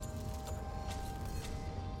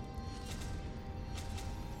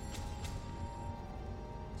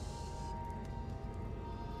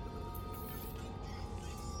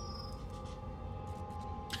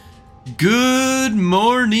Good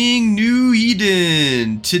morning, New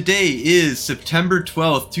Eden! Today is September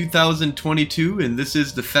 12th, 2022, and this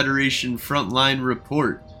is the Federation Frontline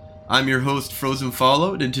Report. I'm your host, Frozen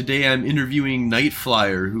Fallout, and today I'm interviewing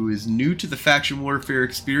Nightflyer, who is new to the Faction Warfare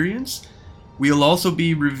experience. We'll also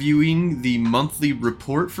be reviewing the monthly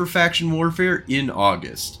report for Faction Warfare in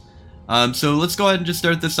August. So let's go ahead and just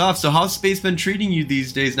start this off. So how's space been treating you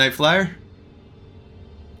these days, Nightflyer?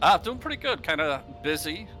 Doing pretty good. Kind of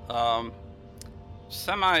busy.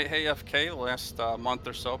 Semi AFK the last month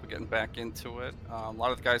or so, but getting back into it. A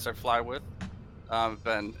lot of the guys I fly with have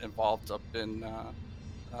been involved up in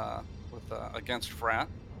against Frat.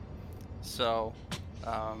 So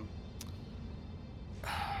I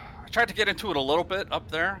tried to get into it a little bit up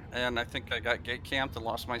there, and I think I got gate camped and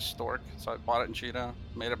lost my stork. So I bought it in Cheetah,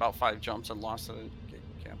 made about 5 jumps, and lost it in gate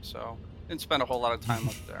camp. So didn't spend a whole lot of time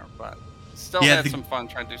up there, but still had some fun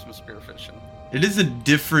trying to do some spearfishing. It is a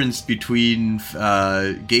difference between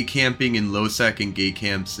gate camping in low sec and gate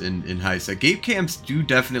camps in high sec. Gate camps do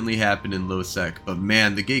definitely happen in low sec, but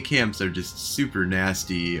man, the gate camps are just super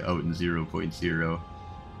nasty out in 0.0.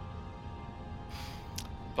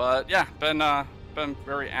 But yeah, been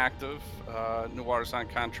very active. New Water's on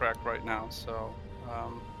contract right now, so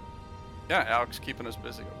yeah, Alex keeping us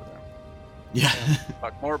busy over there. Yeah.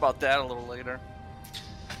 Talk more about that a little later.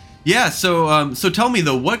 Yeah, so tell me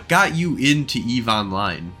though, what got you into EVE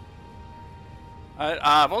Online?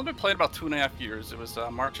 I've only been playing about 2.5 years. It was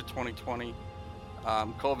March of 2020.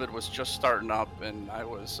 COVID was just starting up, and I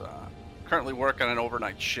was currently working an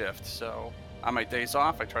overnight shift. So on my days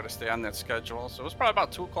off, I try to stay on that schedule. So it was probably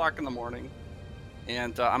about 2 o'clock in the morning,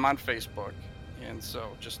 and I'm on Facebook. And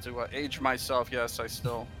so just to age myself, yes, I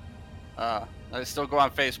still go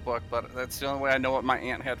on Facebook, but that's the only way I know what my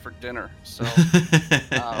aunt had for dinner. So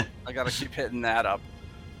I got to keep hitting that up.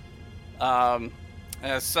 As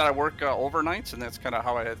I said, I work overnights, and that's kind of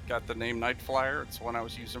how I got the name Nightflyer. It's one I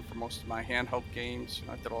was using for most of my handheld games.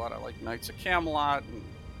 I did a lot of like Knights of Camelot and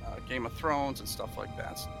Game of Thrones and stuff like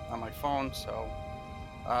that on my phone. So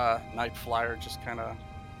Nightflyer just kind of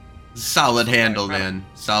solid handle, man.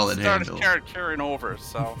 Solid handle. Started carrying over.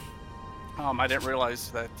 So I didn't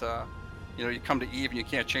realize that. You come to EVE and you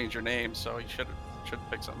can't change your name, so you should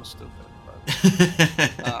pick something stupid.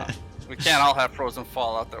 But we can't all have Frozen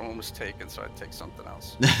Fallout. That one was taken, so I'd take something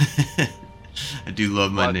else. I do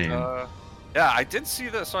love my name. Yeah, I did see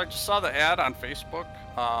this. So I just saw the ad on Facebook.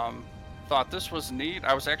 Thought this was neat.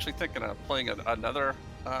 I was actually thinking of playing another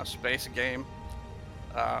space game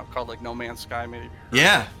called like No Man's Sky, maybe.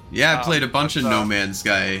 Yeah, I played a bunch of No Man's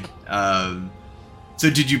Sky. So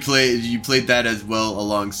did you played that as well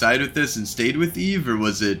alongside with this and stayed with EVE, or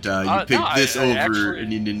was it you picked this over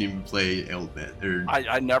and you didn't even play Element?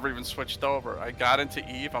 I never even switched over. I got into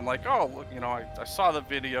EVE. I'm like, oh, look, I saw the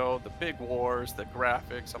video, the big wars, the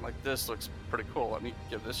graphics. I'm like, this looks pretty cool. Let me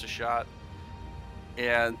give this a shot.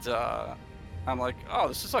 And I'm like, oh,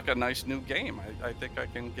 this is like a nice new game. I think I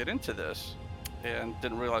can get into this. And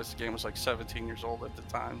didn't realize the game was like 17 years old at the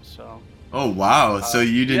time, so... Oh, wow. So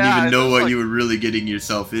you didn't even know what you were really getting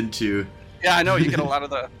yourself into. Yeah, I know. You get a lot of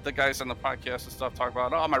the guys on the podcast and stuff talk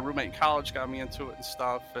about, oh, my roommate in college got me into it and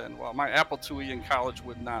stuff. And, well, my Apple IIe in college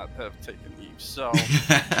would not have taken EVE. So,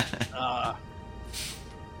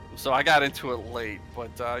 so I got into it late.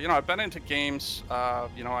 But, I've been into games. I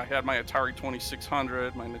had my Atari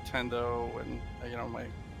 2600, my Nintendo, and, my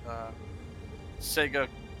Sega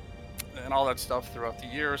and all that stuff throughout the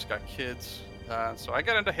years. Got kids. So I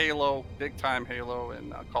got into Halo, big time Halo,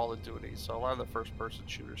 and Call of Duty. So a lot of the first person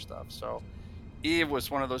shooter stuff. So EVE was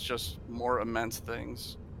one of those just more immense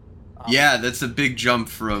things. Yeah, that's a big jump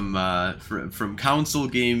from console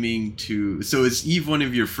gaming to... So is EVE one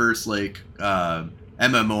of your first like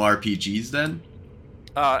MMORPGs then?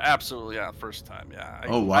 Absolutely, yeah, first time, yeah.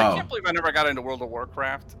 Oh, wow. I can't believe I never got into World of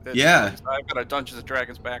Warcraft. Yeah. I've got a Dungeons and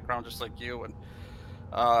Dragons background just like you, and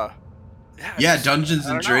yeah, Dungeons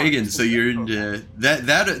and Dragons. So you're into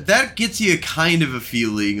that gets you kind of a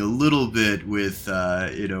feeling a little bit with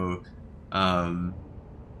how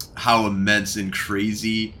immense and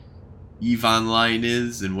crazy EVE Online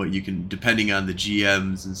is, and what you can, depending on the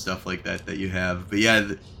GMs and stuff like that you have. But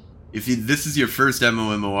yeah, this is your first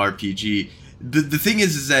MMORPG, the thing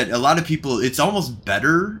is that a lot of people, it's almost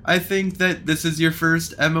better, I think, that this is your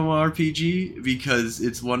first MMORPG, because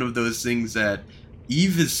it's one of those things that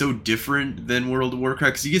EVE is so different than World of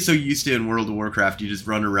Warcraft, because you get so used to in World of Warcraft, you just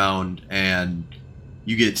run around and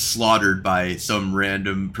you get slaughtered by some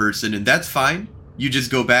random person, and that's fine. You just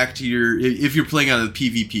go back to if you're playing on the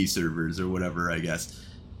PvP servers or whatever, I guess.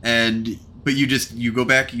 And but you go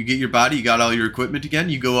back, you get your body, you got all your equipment again,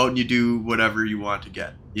 you go out and you do whatever you want to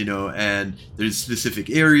get, and there's specific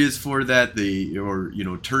areas for that, or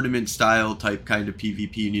tournament style type kind of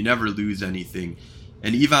PvP, and you never lose anything.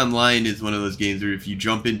 And EVE Online is one of those games where if you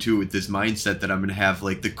jump into it with this mindset that I'm going to have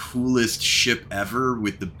like the coolest ship ever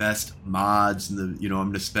with the best mods, and I'm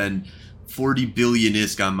going to spend 40 billion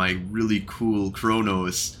ISK on my really cool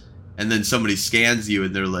Kronos, and then somebody scans you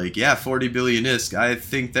and they're like, yeah, 40 billion ISK, I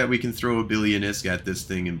think that we can throw a billion ISK at this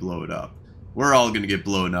thing and blow it up. We're all going to get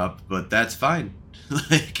blown up, but that's fine.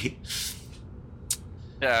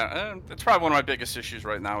 Yeah, it's probably one of my biggest issues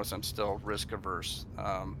right now is I'm still risk averse.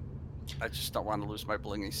 I just don't want to lose my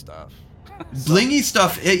blingy stuff. Blingy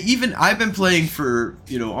stuff, even I've been playing for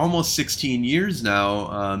almost 16 years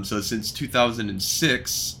now, so since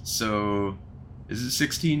 2006. So is it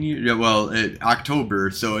 16 years? Yeah, well,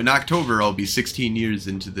 October. So in October I'll be 16 years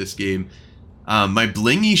into this game. My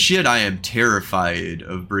blingy shit I am terrified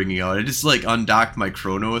of bringing out. I just undocked my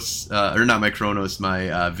Kronos, or not my Kronos,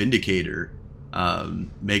 my Vindicator,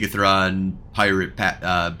 Megathron pirate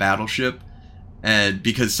battleship. And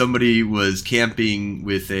because somebody was camping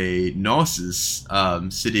with a Gnosis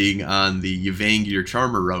sitting on the Yvangir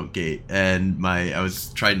Charmer Route gate, and I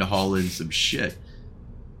was trying to haul in some shit.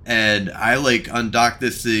 And I undocked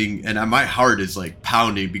this thing, and my heart is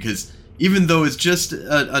pounding, because even though it's just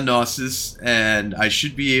a Gnosis, and I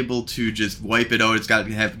should be able to just wipe it out, it's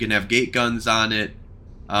gonna have gate guns on it.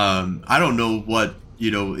 I don't know what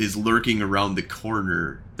is lurking around the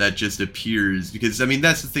corner that just appears, because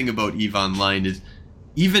that's the thing about EVE Online is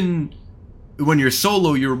even when you're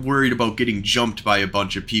solo, you're worried about getting jumped by a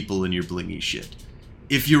bunch of people in your blingy shit.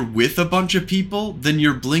 If you're with a bunch of people, then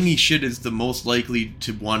your blingy shit is the most likely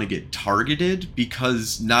to want to get targeted,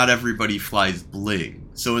 because not everybody flies bling.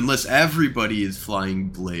 So unless everybody is flying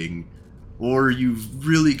bling, or you've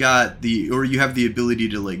really or you have the ability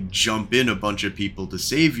to jump in a bunch of people to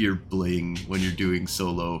save your bling when you're doing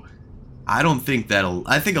solo, I think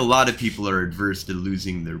a lot of people are adverse to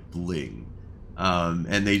losing their bling.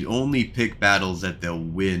 And they only pick battles that they'll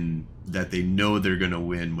win, that they know they're going to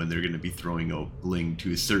win when they're going to be throwing out bling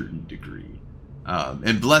to a certain degree.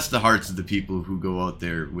 And bless the hearts of the people who go out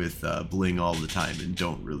there with bling all the time and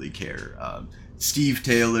don't really care. Steve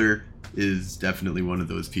Taylor is definitely one of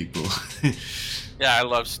those people. Yeah, I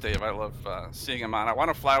love Steve. I love seeing him on. I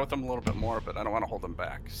want to fly with him a little bit more, but I don't want to hold him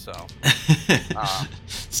back. So,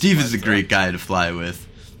 Steve is a great guy to fly with.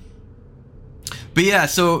 But yeah,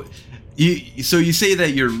 so you say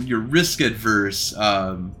that you're risk adverse,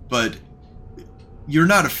 but you're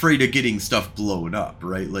not afraid of getting stuff blown up,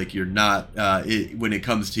 right? You're not when it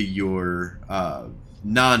comes to your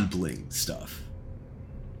non-bling stuff.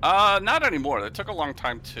 Not anymore. It took a long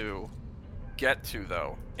time to get to,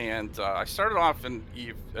 though. And I started off in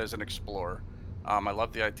EVE as an explorer. I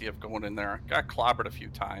loved the idea of going in there. Got clobbered a few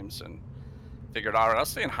times and figured, all right, I'll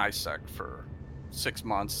stay in high sec for 6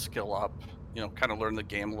 months, skill up, kind of learn the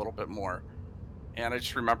game a little bit more. And I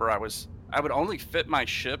just remember I would only fit my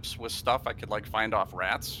ships with stuff I could find off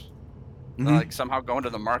rats. Mm-hmm. Somehow going to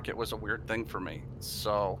the market was a weird thing for me.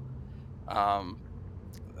 So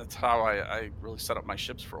that's how I really set up my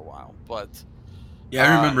ships for a while. But yeah,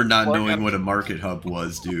 I remember not knowing what a market hub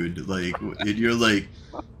was, dude. You're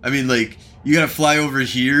you gotta fly over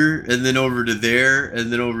here, and then over to there,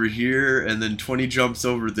 and then over here, and then 20 jumps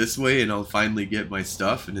over this way, and I'll finally get my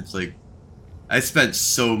stuff. And it's I spent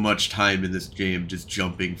so much time in this game just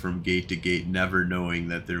jumping from gate to gate, never knowing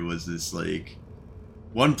that there was this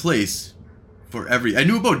one place for every. I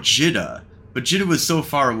knew about Jeddah, but Jeddah was so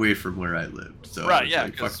far away from where I lived. So right, yeah,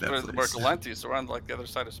 because we're Galentis, we're on the other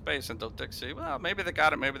side of space, and Dodixie, well, maybe they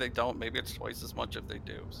got it, maybe they don't, maybe it's twice as much if they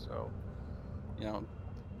do. So,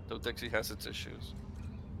 Dodixie has its issues.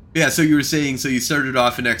 Yeah, so you were saying, so you started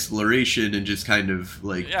off in exploration and just kind of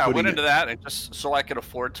yeah, I went into that, and just so I could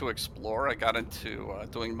afford to explore, I got into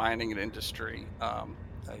doing mining and industry. I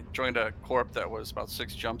joined a corp that was about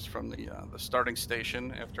 6 jumps from the starting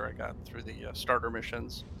station after I got through the starter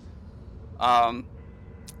missions.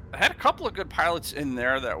 I had a couple of good pilots in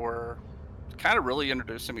there that were kind of really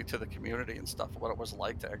introducing me to the community and stuff, what it was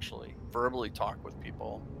like to actually verbally talk with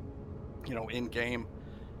people, in game.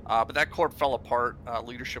 But that corp fell apart.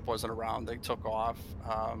 Leadership wasn't around. They took off.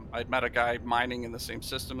 I'd met a guy mining in the same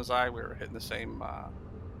system as I. We were hitting the same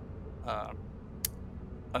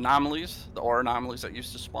anomalies, the ore anomalies that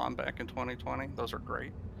used to spawn back in 2020. Those are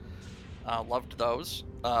great. Loved those.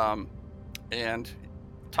 And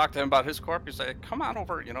talked to him about his corp. He's like, come on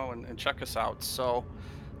over, and check us out. So,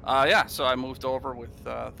 so I moved over with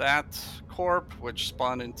that corp, which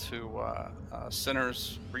spun into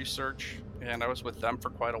Sinners Research, and I was with them for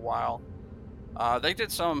quite a while. They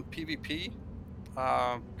did some PvP.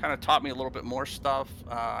 Kind of taught me a little bit more stuff.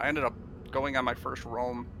 I ended up going on my first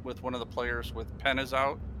roam with one of the players with Pen is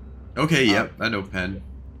out. Okay, Uh, yep, I know Penn.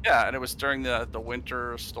 yeah, and it was during the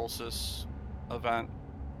winter solstice event,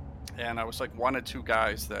 and I was like one of two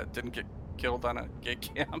guys that didn't get killed on a gate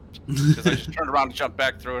camp because I just turned around and jumped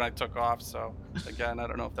back through and I took off. So again, I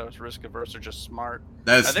don't know if that was risk averse or just smart.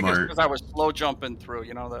 That's I think it's smart. because I was slow jumping through.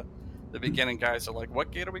 You know, the beginning guys are like,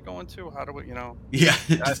 "What gate are we going to? How do we?" You know. Yeah, I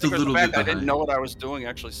just a think it was little the fact bit I didn't behind. know what I was doing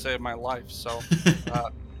actually saved my life. So,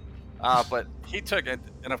 but he took it,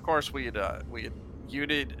 and of course we had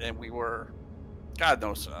UD'd, and we were, God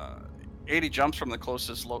knows, 80 jumps from the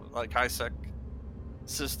closest high sec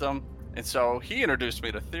system, and so he introduced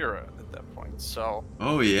me to Thera at that point. So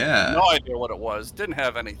Oh yeah. no idea what it was, didn't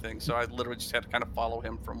have anything, so I literally just had to kind of follow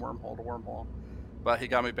him from wormhole to wormhole. But he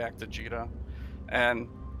got me back to Jita, and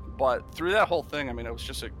but through that whole thing, I mean, it was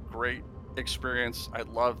just a great experience. I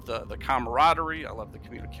loved the camaraderie, I loved the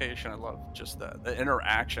communication, I loved just the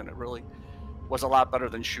interaction. It really was a lot better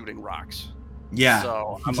than shooting rocks. Yeah.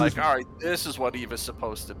 So I'm like, all right, this is what Eve is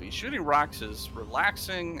supposed to be. Shooting rocks is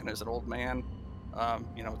relaxing, and as an old man,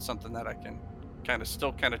 you know, it's something that I can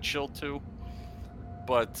still kind of chill to.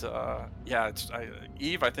 But yeah,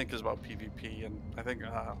 Eve, I think, is about PvP, and I think it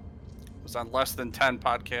was on Less Than 10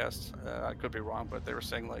 podcast. I could be wrong, but they were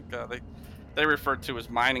saying like they referred to as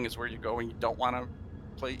mining is where you go when you don't want to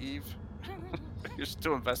play Eve. You're just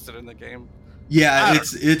too invested in the game. Yeah,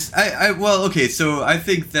 well, okay, so I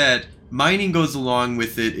think that mining goes along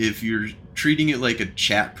with it if you're treating it like a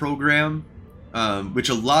chat program, which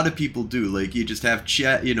a lot of people do. Like you just have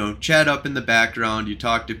chat, chat up in the background. You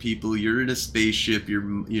talk to people. You're in a spaceship.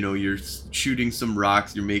 You're shooting some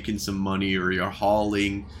rocks. You're making some money, or you're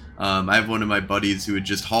hauling. I have one of my buddies who would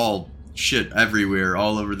just haul shit everywhere,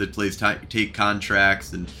 all over the place, take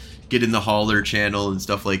contracts and get in the hauler channel and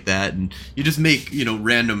stuff like that, and you just make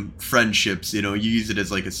random friendships. You use it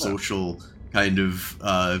as like a social kind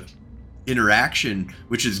of interaction,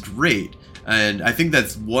 which is great. And I think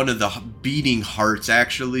that's one of the beating hearts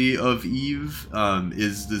actually of Eve,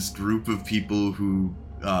 is this group of people who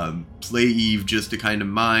play Eve just to kind of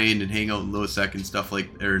mine and hang out in low sec and stuff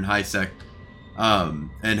or in high sec,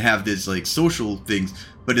 and have this like social things.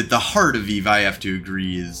 But at the heart of Eve, I have to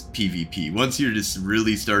agree, is PvP. Once you're just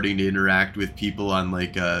really starting to interact with people on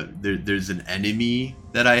like there's an enemy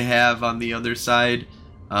that I have on the other side,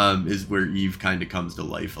 is where Eve kind of comes to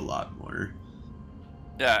life a lot more.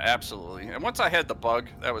 Yeah, absolutely. And once I had the bug,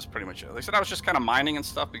 that was pretty much it. Like I said, I was just kind of mining and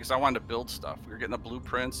stuff because I wanted to build stuff. We were getting the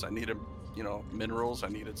blueprints. I needed, minerals. I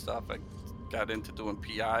needed stuff. I got into doing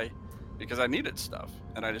PI because I needed stuff,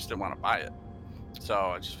 and I just didn't want to buy it. So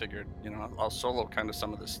I just figured, I'll solo kind of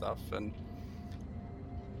some of this stuff.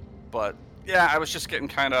 But yeah, I was just getting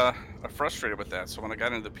kind of frustrated with that. So when I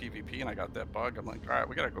got into the PvP and I got that bug, I'm like, all right,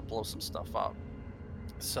 we got to go blow some stuff up.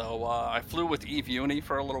 So I flew with Eve Uni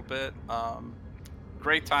for a little bit.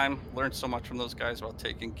 Great time. Learned so much from those guys about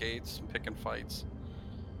taking gates and picking fights.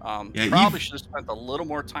 Yeah, probably should have spent a little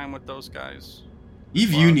more time with those guys.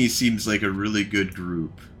 Eve Uni seems like a really good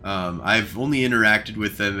group. I've only interacted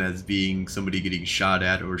with them as being somebody getting shot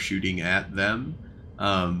at or shooting at them,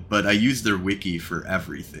 but I use their wiki for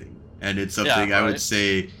everything, and it's something I would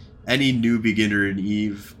say any new beginner in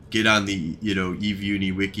Eve, get on the Eve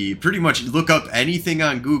Uni wiki. Pretty much look up anything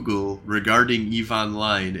on Google regarding Eve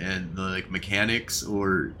Online and the like mechanics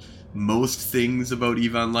or most things about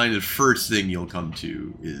Eve Online. The first thing you'll come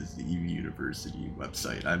to is the Eve University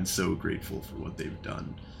website. I'm so grateful for what they've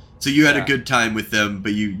done. So you had a good time with them,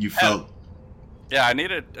 but you felt. Yeah, I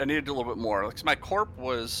needed a little bit more. Like my corp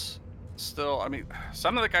was still. I mean,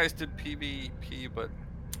 some of the guys did PvP, but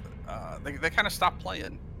they kind of stopped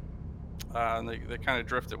playing. And they kind of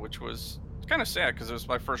drifted, which was kind of sad because it was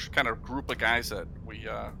my first kind of group of guys that we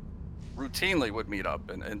routinely would meet up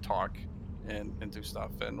and talk and do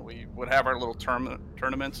stuff, and we would have our little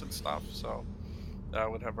tournaments and stuff. So I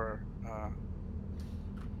would have our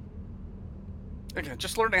again,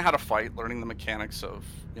 just learning how to fight, learning the mechanics of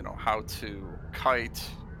how to kite,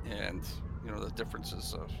 and the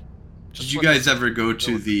differences of. Did you guys ever go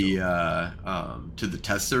to the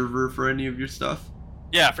test server for any of your stuff?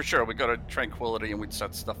 Yeah, for sure. We'd go to Tranquility and we'd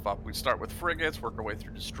set stuff up. We'd start with frigates, work our way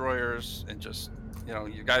through destroyers, and just,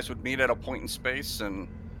 you guys would meet at a point in space, and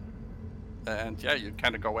yeah, you'd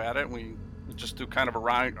kind of go at it. And we'd just do kind of a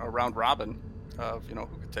round robin of, who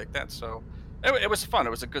could take that. So it was fun. It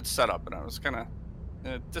was a good setup, and I was kind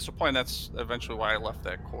of disappointed. That's eventually why I left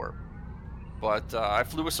that corp. But I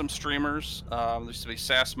flew with some streamers. There used to be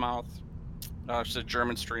Sassmouth. She's a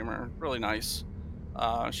German streamer, really nice.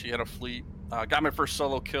 She had a fleet. Got my first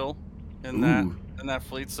solo kill in Ooh. that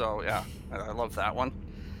fleet. So yeah, I love that one.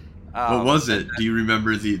 What was And it? Do you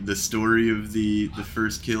remember the story of the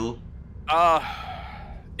first kill? uh,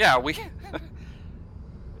 yeah, we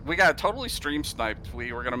got totally stream sniped.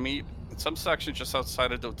 We were gonna meet in some section just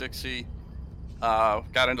outside of Dodixie.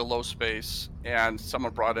 Got into low space, and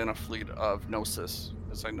someone brought in a fleet of Gnosis,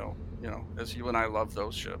 as I know, as you and I love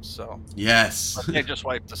those ships. So Yes. but they just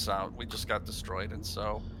wiped us out. We just got destroyed, and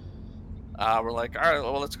so we're like, all right,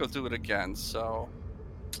 well, let's go do it again. So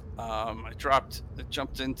I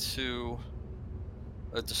jumped into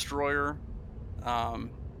a destroyer, um,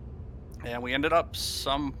 and we ended up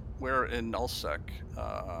somewhere in Nullsec.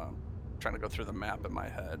 Trying to go through the map in my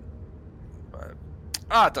head, but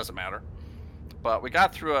it doesn't matter. But we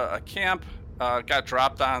got through a camp, got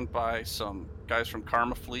dropped on by some guys from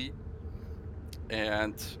Karma Fleet,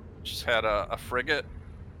 and just had a frigate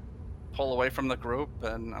pull away from the group,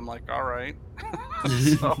 and I'm like, all right.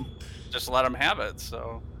 So just let them have it.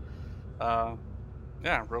 So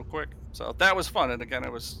yeah, real quick. So that was fun, and again,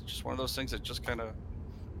 it was just one of those things that just kind of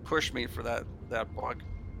pushed me for that bug.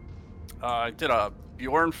 I did a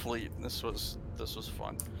Bjorn fleet, and this was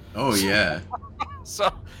fun. Oh yeah.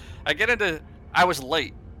 So I was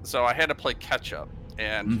late, so I had to play catch up.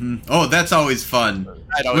 And Oh, that's always fun.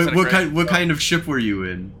 I know, What kind of ship were you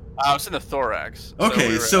in? I was in the Thorax.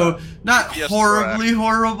 Okay, so not PS horribly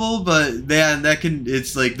horrible, but man,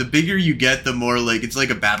 it's like the bigger you get, the more like it's like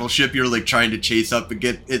a battleship you're like trying to chase up and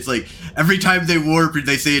get. It's like every time they warp or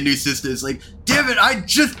they say a new system, it's like, damn it, I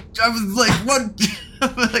was like one,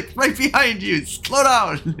 like right behind you, slow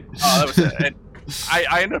down. Oh, that was it.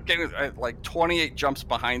 I ended up getting like 28 jumps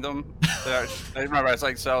behind them. I remember I was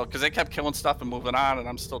like, so because they kept killing stuff and moving on, and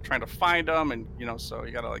I'm still trying to find them, and so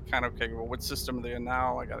you gotta like kind of, okay, well, what system are they in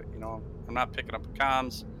now? I gotta, I'm not picking up the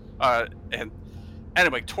comms. And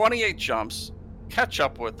anyway, 28 jumps, catch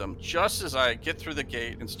up with them just as I get through the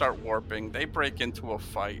gate and start warping. They break into a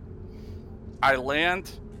fight. I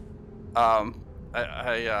land.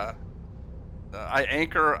 I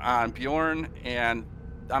anchor on Bjorn, and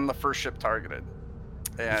I'm the first ship targeted.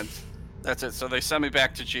 And that's it. So they send me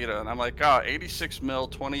back to Jita, and I'm like, 86 mil,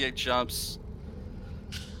 28 jumps.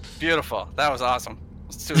 Beautiful. That was awesome.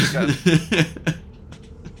 Let's do it again.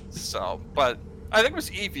 So, but I think it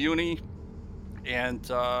was Eve Uni and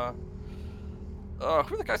who are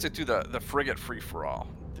the guys that do the frigate free for all?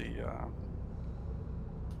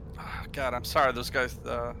 God, I'm sorry, those guys.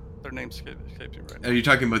 Their names escape me right now. Are you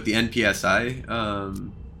talking about the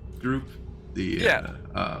NPSI group? Yeah.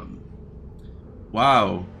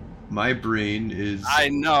 Wow, my brain is. I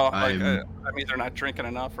know. I'm either not drinking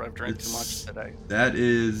enough or I've drank too much today. That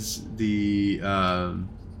is the.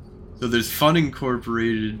 So there's Fun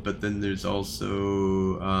Incorporated, but then there's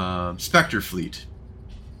also Spectre Fleet.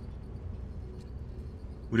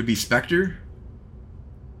 Would it be Spectre?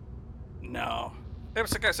 No, it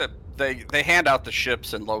was like I said. They hand out the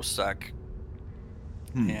ships in low sec,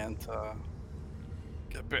 and no,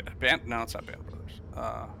 it's not Band Brothers.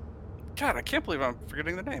 God, I can't believe I'm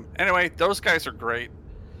forgetting the name. Anyway, those guys are great.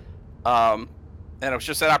 And it was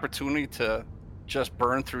just that opportunity to just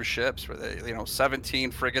burn through ships where they,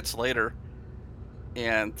 17 frigates later.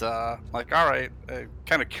 And like, all right, I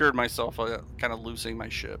kind of cured myself of kind of losing my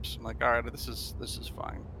ships. I'm like, all right, this is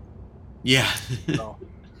fine. Yeah. So,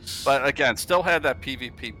 but again, still had that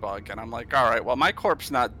PvP bug, and I'm like, all right, well, my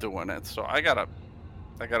corp's not doing it, so I gotta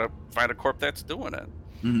find a corp that's doing it.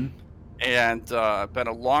 Mm-hmm. And been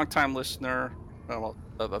a long-time listener,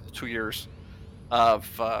 of 2 years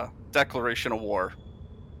of Declaration of War,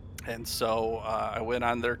 and so I went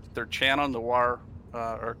on their channel, Noir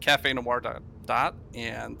or Cafe Noir dot,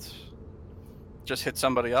 and just hit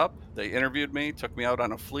somebody up. They interviewed me, took me out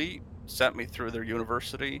on a fleet, sent me through their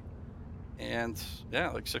university, and yeah,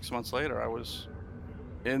 like 6 months later, I was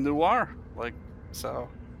in Noir. Like, so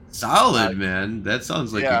solid, man. That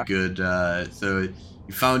sounds like a good. So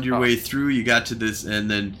you found your way through. You got to this, and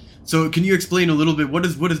then. So can you explain a little bit what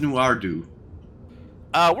does Noir do?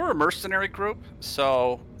 We're a mercenary group.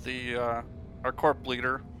 So our corp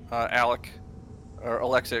leader, Alec, or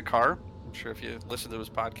Alexei Carr. I'm sure if you listen to his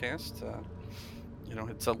podcast,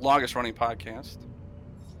 it's the longest running podcast.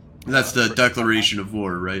 That's the Declaration of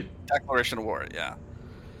War, right? Declaration of War, yeah.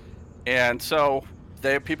 And so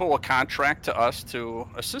people will contract to us to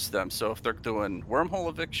assist them. So if they're doing wormhole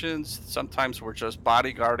evictions, sometimes we're just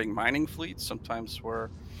bodyguarding mining fleets. Sometimes we're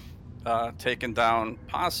taking down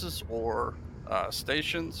passes or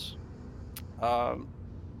stations.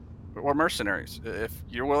 Or mercenaries. If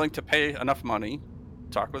you're willing to pay enough money,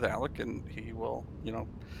 talk with Alec, and he will.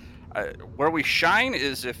 Where we shine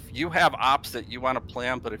is if you have ops that you want to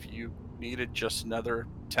plan, but if you needed just another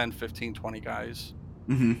 10, 15, 20 guys.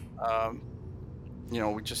 Hmm.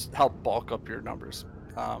 We just help bulk up your numbers.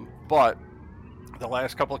 But the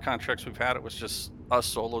last couple of contracts we've had, it was just us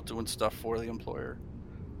solo doing stuff for the employer.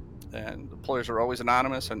 And the employers are always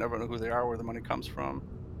anonymous. I never know who they are, where the money comes from.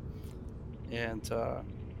 And you're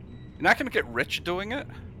not going to get rich doing it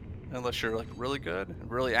unless you're like really good and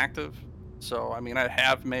really active. So, I mean, I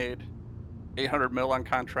have made 800 mil on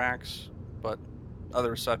contracts, but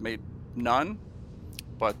others I've made none.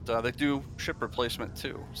 But they do ship replacement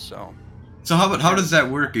too. So how does that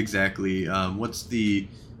work exactly?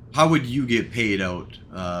 How would you get paid out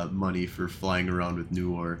money for flying around with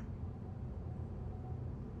Nuor?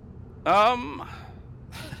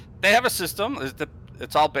 They have a system.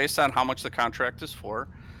 It's all based on how much the contract is for.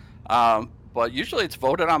 But usually it's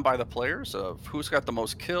voted on by the players of who's got the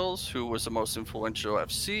most kills, who was the most influential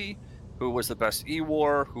FC, who was the best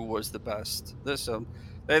E-War, who was the best this.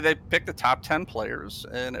 They pick the top 10 players,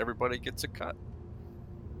 and everybody gets a cut.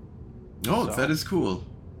 Oh, so, that is cool.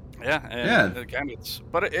 Yeah, and again, it's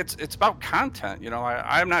about content.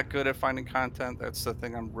 I'm not good at finding content. That's the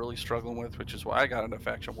thing I'm really struggling with, which is why I got into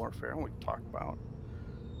faction warfare, and we can talk about.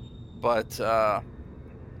 But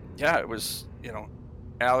it was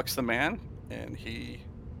Alex the man, and he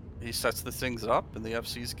sets the things up, and the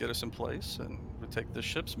FCs get us in place, and we take the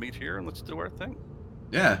ships, meet here, and let's do our thing.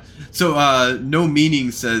 Yeah. So No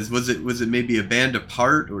Meaning says, was it maybe a band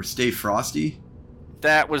apart or Stay Frosty?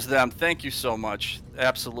 That was them. Thank you so much.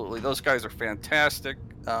 Absolutely. Those guys are fantastic.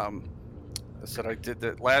 I said I did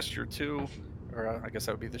that last year too, or I guess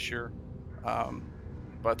that would be this year.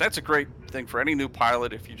 But that's a great thing for any new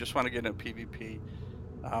pilot if you just want to get into PvP.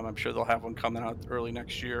 I'm sure they'll have one coming out early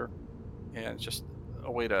next year. And it's just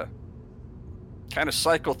a way to kind of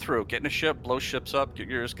cycle through. Get in a ship, blow ships up, get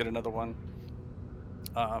yours, get another one.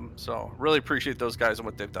 So really appreciate those guys and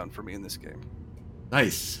what they've done for me in this game.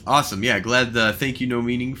 Nice. Awesome. Yeah, glad. Thank you, No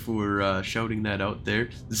Meaning, for shouting that out there.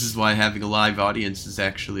 This is why having a live audience is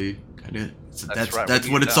actually kind of... That's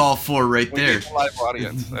what it's all for right there. Need a live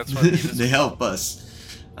audience. That's what they help us.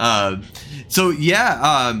 So you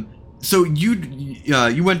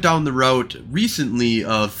went down the route recently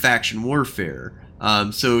of faction warfare.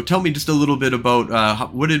 So tell me just a little bit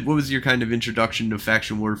about what was your kind of introduction to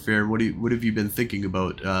faction warfare? What have you been thinking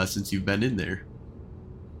about since you've been in there?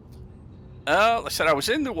 Like I said, I was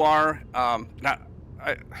in Noir. I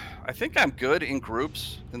think I'm good in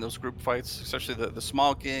groups, in those group fights, especially the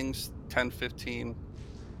small gangs, 10, 15,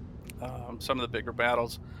 some of the bigger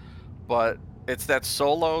battles. But it's that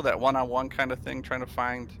solo, that one-on-one kind of thing, trying to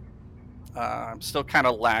find. I'm still kind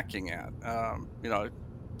of lacking at.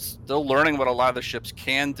 Still learning what a lot of the ships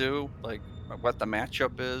can do, like what the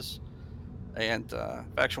matchup is. And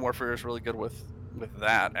faction warfare is really good with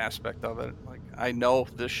that aspect of it. Like, I know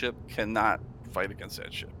this ship cannot fight against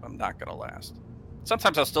that ship. I'm not going to last.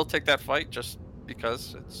 Sometimes I'll still take that fight just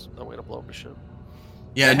because it's a way to blow up a ship.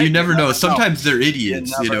 Yeah, and you never know. Sometimes they're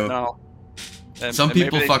idiots, you never know. Some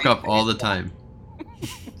people fuck up all the time.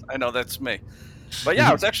 I know, that's me. But yeah,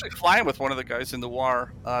 I was actually flying with one of the guys in the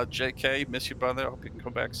war, JK, miss you, brother. I hope you can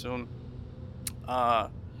come back soon.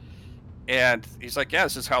 And he's like, yeah,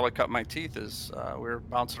 this is how I cut my teeth, is we were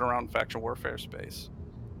bouncing around faction warfare space.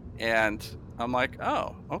 And I'm like,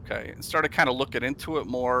 oh, okay. And started kind of looking into it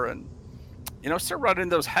more and, start running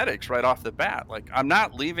those headaches right off the bat. Like, I'm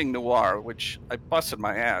not leaving Noir, which I busted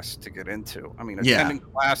my ass to get into. I mean, attending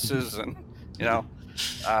classes and,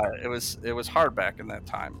 it was hard back in that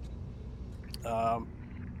time.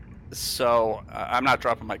 So I'm not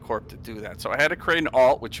dropping my corp to do that. So I had to create an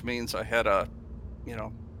alt, which means I had a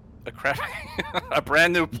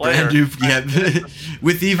brand new player.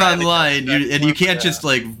 With EVE Online, you can't just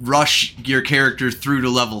like rush your character through to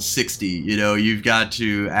level 60. You've got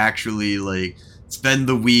to actually like spend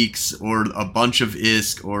the weeks or a bunch of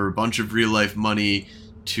ISK or a bunch of real life money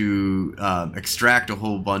to extract a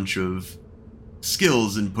whole bunch of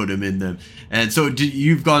skills and put them in them. And so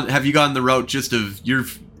have you gone the route just of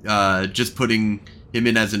just putting him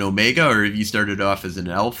in as an Omega, or have you started off as an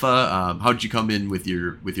Alpha? How did you come in with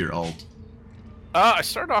your alt? I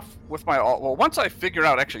started off with my alt. Well, once I figured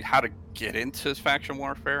out actually how to get into faction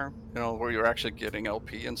warfare, where you're actually getting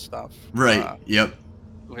LP and stuff. Right. Yep.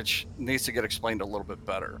 Which needs to get explained a little bit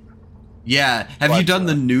better. Yeah. Have you done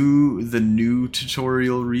the new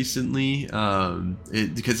tutorial recently?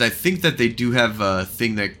 Because I think that they do have a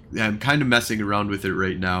thing that I'm kind of messing around with it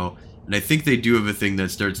right now. And I think they do have a thing that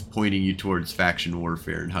starts pointing you towards faction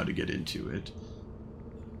warfare and how to get into it.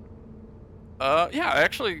 Yeah, I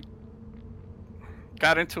actually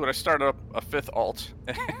got into it. I started up a 5th alt,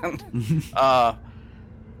 and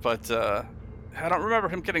but I don't remember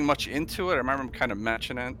him getting much into it. I remember him kind of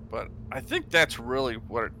mentioning it, but I think that's really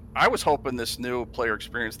what I was hoping this new player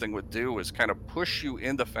experience thing would do, is kind of push you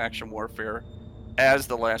into faction warfare as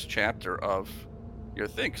the last chapter of your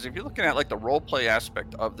thing. Because if you're looking at like the role play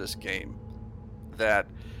aspect of this game, that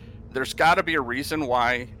there's got to be a reason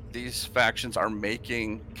why these factions are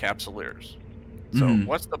making capsuleers. So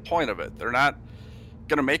what's the point of it? They're not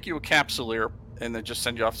going to make you a capsuleer and then just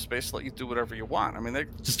send you off to space, let you do whatever you want. I mean, they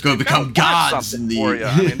just go become gods in the. For you.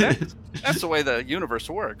 I mean, that's the way the universe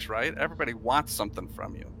works, right? Everybody wants something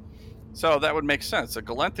from you, so that would make sense. The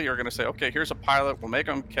Gallente are going to say, "Okay, here's a pilot. We'll make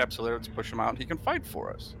him capsuleer. Let's push him out. And he can fight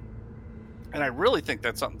for us." And I really think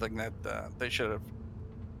that's something that they should have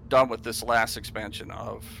done with this last expansion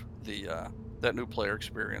of the that new player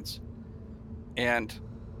experience. And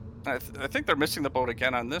I think they're missing the boat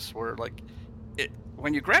again on this, where like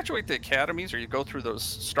when you graduate the academies or you go through those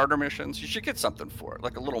starter missions, you should get something for it,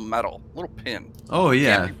 like a little medal, a little pin. Oh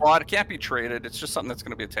yeah. It can't be bought, it can't be traded. It's just something that's going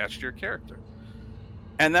to be attached to your character.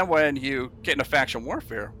 And then when you get into faction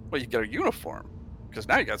warfare, well, you get a uniform, because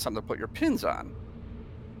now you got something to put your pins on.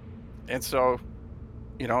 And so,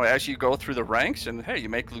 you know, as you go through the ranks and hey, you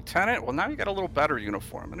make lieutenant, well, now you got a little better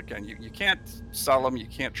uniform. And again, you can't sell them, you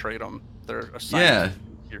can't trade them. They're assigned. Yeah.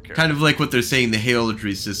 Kind of like what they're saying the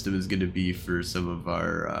heraldry system is going to be for some of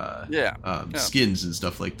our skins and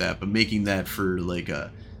stuff like that, but making that for like a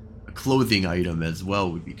clothing item as well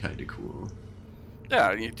would be kind of cool.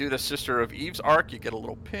 Yeah, you do the Sister of Eve's arc, you get a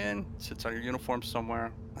little pin, sits on your uniform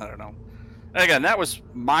somewhere. I don't know. And again, that was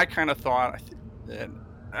my kind of thought. And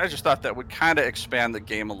I just thought that would kind of expand the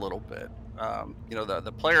game a little bit. You know,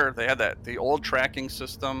 the player, they had the old tracking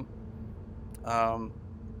system.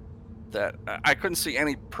 That I couldn't see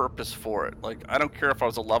any purpose for it. Like, I don't care if I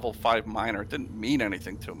was a level 5 miner. It didn't mean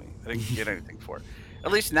anything to me. I didn't get anything for it.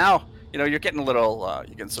 At least now, you know, you're getting a little,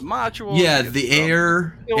 you're getting some modules. Yeah, the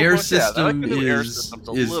air system is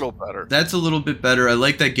a little better. That's a little bit better. I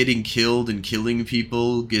like that getting killed and killing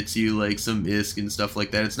people gets you, like, some ISK and stuff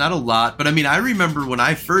like that. It's not a lot, but, I mean, I remember when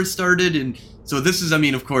I first started, and so this is, I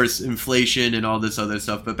mean, of course, inflation and all this other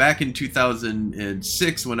stuff, but back in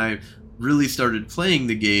 2006 when I really started playing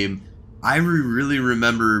the game, I really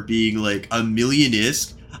remember being like a million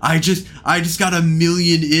ISK. I just got a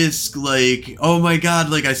million ISK. Like, oh my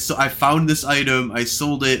god! Like I found this item, I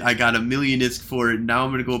sold it, I got a million ISK for it. Now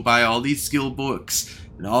I'm gonna go buy all these skill books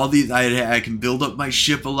and all these. I can build up my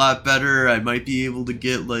ship a lot better. I might be able to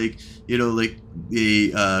get like, you know, like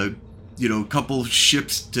a couple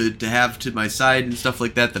ships to have to my side and stuff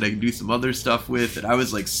like that I can do some other stuff with. And I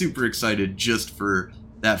was like super excited just for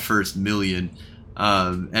that first million.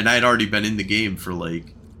 And I had already been in the game for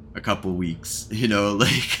like a couple weeks, you know,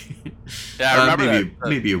 like yeah, I remember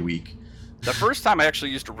maybe a week. The first time I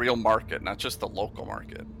actually used a real market, not just the local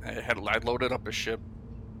market. I loaded up a ship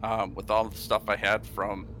with all the stuff I had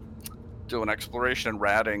from doing exploration and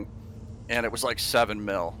ratting, and it was like 7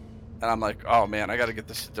 mil. And I'm like, oh man, I got to get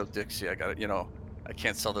this to Dixie. I got to, you know, I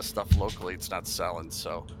can't sell this stuff locally. It's not selling.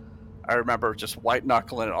 So I remember just white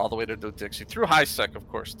knuckling it all the way to Dixie through high sec, of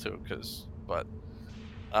course, too, but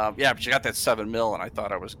you got that 7 mil, and I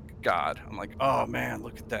thought I was God. I'm like, oh man,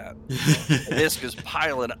 look at that. ISK is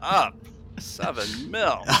piling up. 7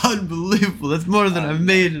 mil. Unbelievable. That's more than I've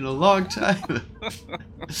made in a long time.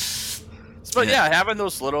 But yeah, having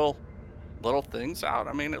those little things out,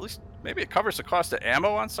 I mean, at least maybe it covers the cost of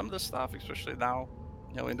ammo on some of this stuff, especially now,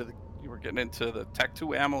 you know, you were getting into the Tech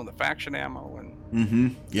 2 ammo and the faction ammo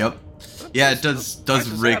and Yep. Yeah, it does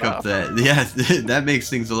rake up that. Yeah, that makes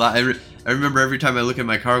things a lot. I remember every time I look at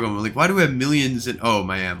my cargo, I'm like, why do we have millions in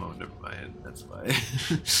my ammo? Never mind. That's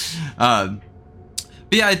why.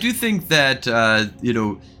 But yeah, I do think that you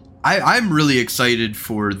know, I'm really excited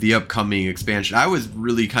for the upcoming expansion. I was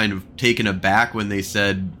really kind of taken aback when they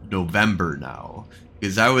said November now,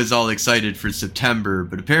 because I was all excited for September,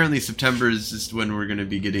 but apparently September is just when we're going to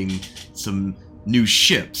be getting some new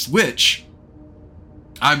ships, which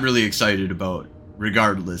I'm really excited about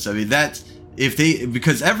regardless. I mean, that's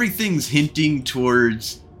because everything's hinting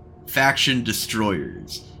towards faction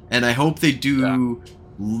destroyers, and I hope they do.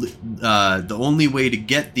 Yeah. The only way to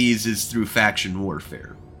get these is through faction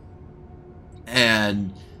warfare,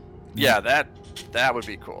 and yeah, that would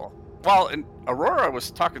be cool. Well, and Aurora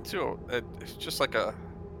was talking too. It's just like I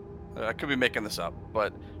could be making this up,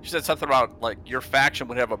 but she said something about like your faction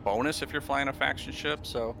would have a bonus if you're flying a faction ship.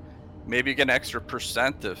 So maybe you get an extra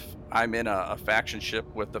 % if I'm in a faction ship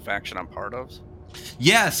with the faction I'm part of.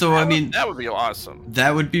 Yeah, so I mean that would be awesome.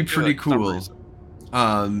 That would be pretty cool.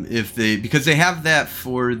 Because they have that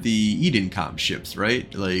for the Edencom ships,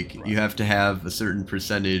 right? Like you have to have a certain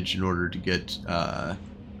percentage in order to get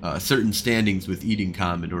certain standings with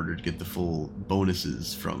Edencom in order to get the full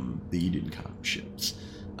bonuses from the Edencom ships.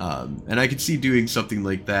 And I could see doing something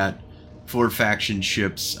like that for faction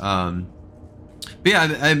ships. But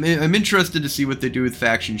yeah, I'm interested to see what they do with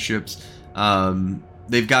faction ships.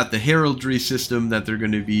 They've got the heraldry system that they're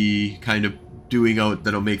going to be kind of doing out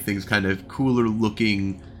that'll make things kind of cooler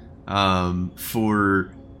looking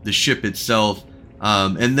for the ship itself.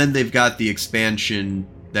 And then they've got the expansion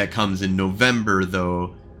that comes in November,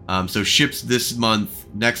 though. So ships this month,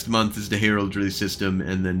 next month is the heraldry system,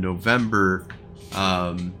 and then November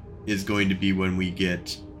is going to be when we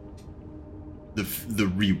get the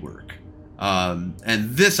rework.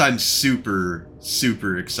 And this I'm super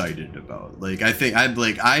excited about. Like, I think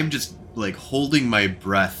I'm just like holding my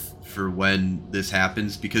breath for when this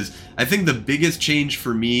happens, because I think the biggest change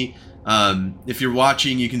for me, if you're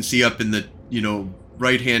watching, you can see up in the, you know,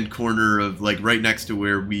 right hand corner of like right next to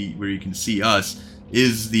where you can see us,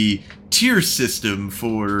 is the tier system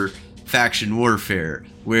for faction warfare,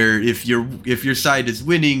 where if your side is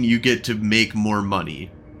winning, you get to make more money,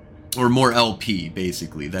 or more LP,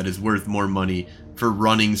 basically, that is worth more money for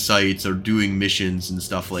running sites or doing missions and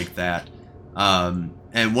stuff like that.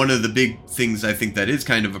 And one of the big things I think that is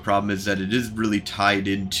kind of a problem is that it is really tied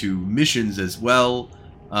into missions as well,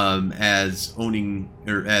 as owning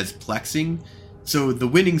or as plexing. So the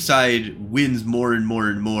winning side wins more and more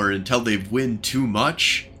and more until they win too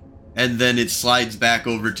much, and then it slides back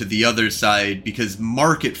over to the other side because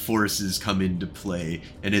market forces come into play,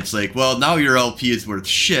 and it's like, well, now your LP is worth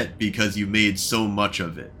shit because you made so much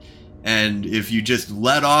of it. And if you just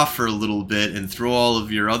let off for a little bit and throw all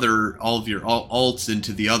of your alts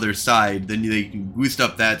into the other side, then they can boost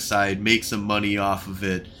up that side, make some money off of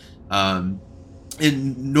it.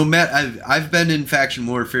 And no matter, I've been in faction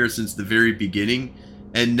warfare since the very beginning,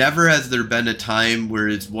 and never has there been a time where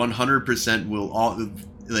it's 100%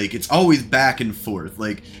 it's always back and forth.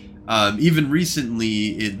 Like, even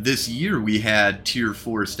recently this year we had tier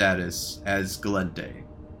 4 status as Gallente.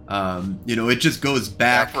 You know, it just goes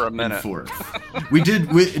back for a minute. and forth.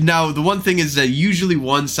 Now the one thing is that usually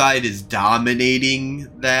one side is dominating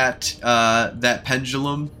that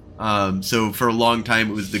pendulum. So for a long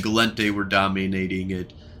time it was the Gallente were dominating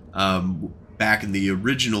it. Back in the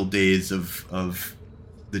original days of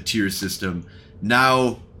the tier system.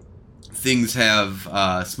 Now things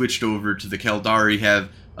have switched over to the Caldari, have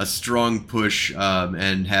a strong push,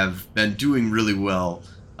 and have been doing really well.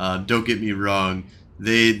 Don't get me wrong.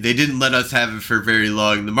 They didn't let us have it for very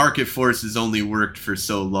long. The market forces only worked for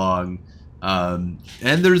so long. And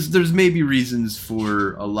there's maybe reasons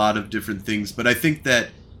for a lot of different things, but I think that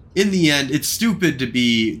in the end, it's stupid to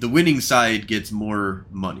be the winning side gets more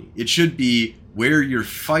money. It should be where you're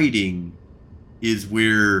fighting is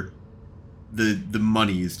where the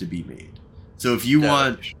money is to be made. So if you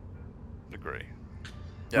want... Agree.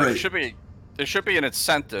 Yeah, right. There should be an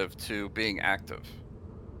incentive to being active.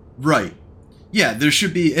 Right. Yeah, there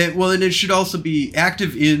should be, well, and it should also be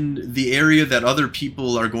active in the area that other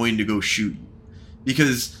people are going to go shoot you.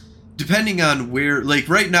 Because depending on where, like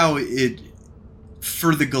right now,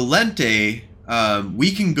 for the Gallente,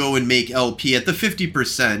 we can go and make LP at the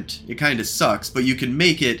 50%. It kind of sucks, but you can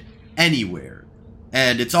make it anywhere.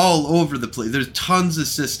 And it's all over the place. There's tons of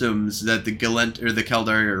systems that the Gallente or the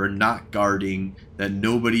Caldari are not guarding, that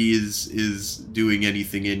nobody is doing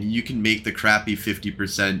anything in. You can make the crappy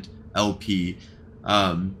 50% LP.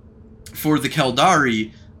 For the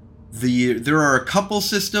Caldari, there are a couple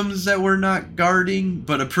systems that we're not guarding,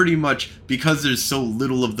 but pretty much because there's so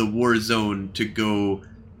little of the war zone to go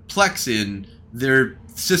plex in, their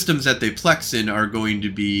systems that they plex in are going to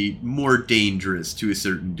be more dangerous to a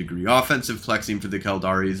certain degree. Offensive plexing for the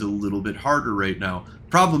Caldari is a little bit harder right now.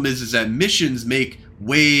 Problem is that missions make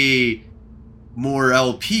way more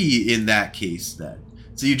LP in that case then.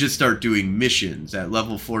 So you just start doing missions at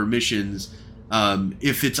level 4 missions.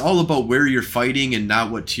 If it's all about where you're fighting and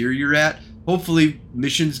not what tier you're at, hopefully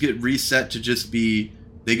missions get reset to just be,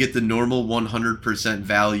 they get the normal 100%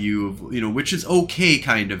 value of, you know, which is okay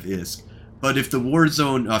kind of ISK. But if the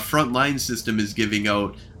Warzone frontline system is giving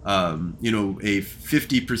out, you know, a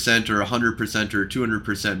 50% or 100% or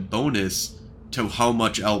 200% bonus to how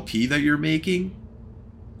much LP that you're making,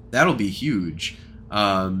 that'll be huge.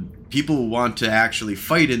 People want to actually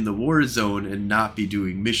fight in the war zone and not be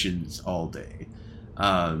doing missions all day.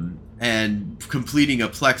 And completing a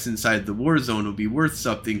plex inside the war zone will be worth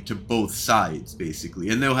something to both sides, basically.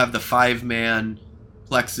 And they'll have the 5-man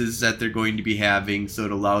plexes that they're going to be having, so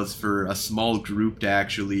it allows for a small group to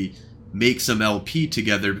actually make some LP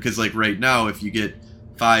together. Because like right now, if you get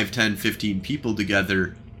 5, 10, 15 people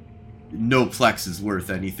together, no Plex is worth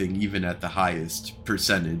anything, even at the highest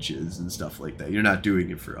percentages and stuff like that. You're not doing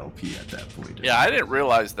it for LP at that point. Yeah, I didn't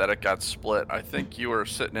realize that it got split. I think you were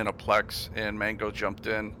sitting in a Plex and Mango jumped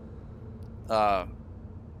in,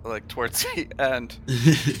 like towards the end.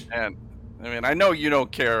 And I mean, I know you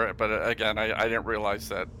don't care, but again, I didn't realize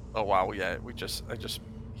that. Oh wow, yeah,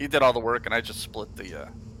 he did all the work and I just split the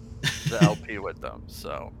LP with them.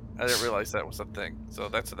 So I didn't realize that was a thing. So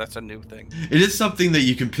that's a new thing. It is something that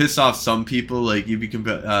you can piss off some people. Like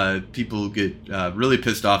people get really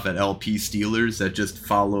pissed off at LP stealers that just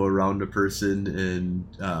follow around a person,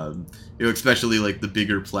 and especially like the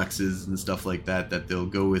bigger plexes and stuff like that. That they'll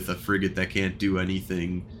go with a frigate that can't do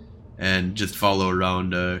anything, and just follow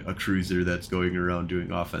around a cruiser that's going around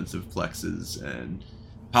doing offensive plexes and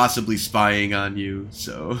possibly spying on you.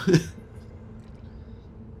 So.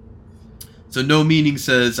 So No Meaning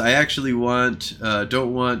says, I actually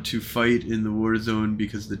don't want to fight in the war zone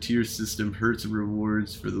because the tier system hurts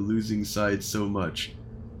rewards for the losing side so much.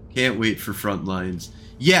 Can't wait for Frontlines.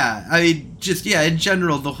 Yeah, in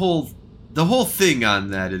general, the whole thing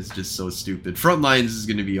on that is just so stupid. Frontlines is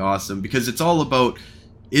going to be awesome because it's all about,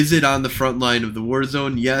 is it on the front line of the war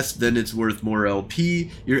zone? Yes, then it's worth more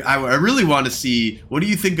LP. I really want to see, what do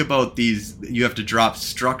you think about these? You have to drop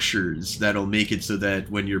structures that'll make it so that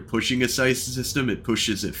when you're pushing a SICE system, it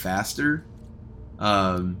pushes it faster.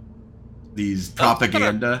 These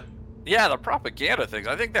propaganda. Yeah, the propaganda things.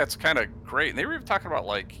 I think that's kind of great. And they were even talking about,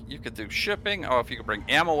 like, you could do shipping. Oh, if you could bring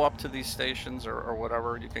ammo up to these stations or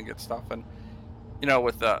whatever, you can get stuff. And,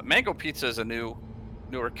 with Mango Pizza is a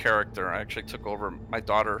newer character. I actually took over. My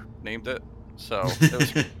daughter named it, so it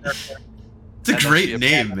was it's a great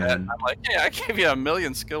name, man. I'm like, yeah, I gave you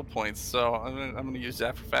 1,000,000 skill points, so I'm gonna use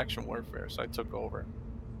that for faction warfare. So I took over.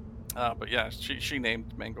 But yeah, she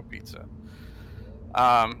named Mango Pizza.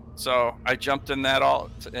 So I jumped in that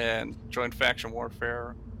and joined faction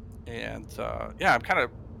warfare, and yeah, I'm kind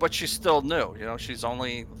of. But she's still new. She's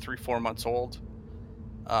only 3-4 months old.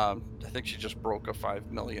 I think she just broke a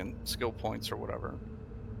 5 million skill points or whatever.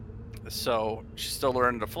 So she's still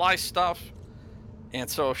learning to fly stuff, and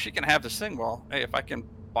so if she can have this thing, well, hey, if I can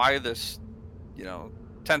buy this,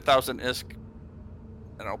 10,000 ISK,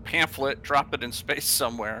 pamphlet, drop it in space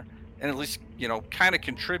somewhere, and at least kind of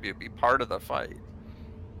contribute, be part of the fight.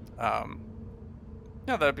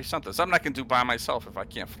 That'd be something. So I'm not gonna do by myself if I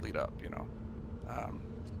can't fleet up,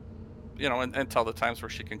 until the times where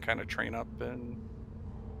she can kind of train up and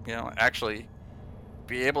actually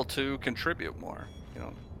be able to contribute more.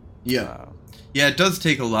 Yeah. Yeah, it does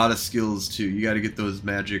take a lot of skills too. You got to get those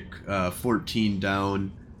magic 14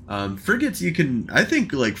 down. Frigates, you can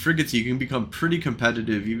become pretty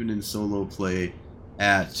competitive even in solo play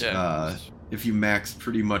at if you max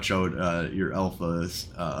pretty much out your alpha's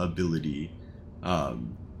ability.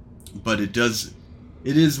 But it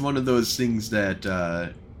is one of those things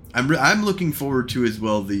that I'm looking forward to as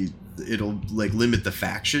well. It'll like limit the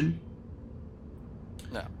faction.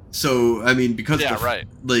 So, I mean, because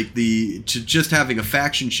just having a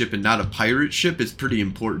faction ship and not a pirate ship is pretty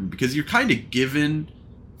important, because you're kind of given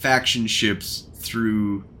faction ships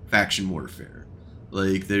through faction warfare.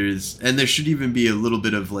 Like, there should even be a little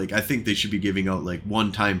bit of, like, I think they should be giving out, like,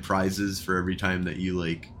 one-time prizes for every time that you,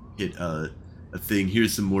 like, hit a thing.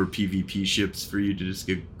 Here's some more PvP ships for you to just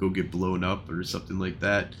go get blown up or something like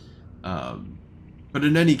that. But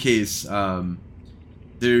in any case,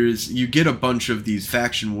 you get a bunch of these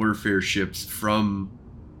faction warfare ships from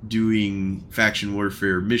doing faction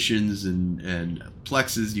warfare missions and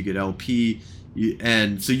plexes. You get LP,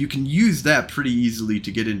 and so you can use that pretty easily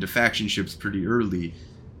to get into faction ships pretty early.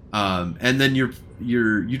 And then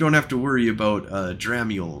you don't have to worry about a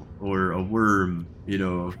Dramiel or a worm,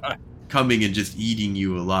 coming and just eating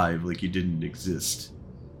you alive like you didn't exist.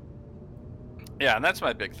 Yeah, and that's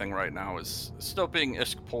my big thing right now, is still being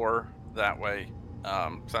ISK poor that way.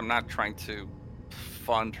 So I'm not trying to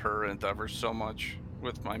fund her endeavors so much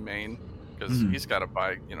with my main, because he's got to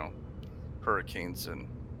buy, hurricanes and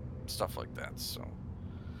stuff like that. So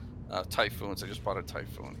typhoons, I just bought a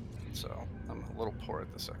typhoon, so I'm a little poor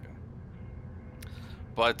at the second.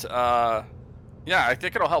 But yeah, I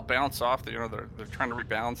think it'll help balance off. They're trying to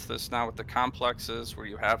rebalance this now with the complexes, where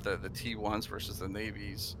you have the T1s versus the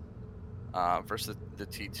navies, versus the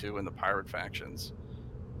T2 and the pirate factions.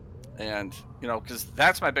 And, because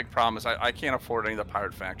that's my big problem, is I can't afford any of the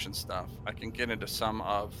pirate faction stuff. I can get into some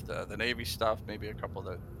of the Navy stuff, maybe a couple of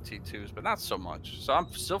the T2s, but not so much. So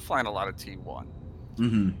I'm still flying a lot of T1.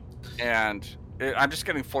 Mm-hmm. And I'm just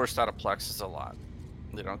getting forced out of plexes a lot.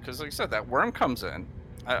 Because like I said, that worm comes in.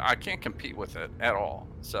 I can't compete with it at all.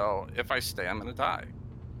 So if I stay, I'm going to die.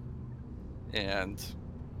 And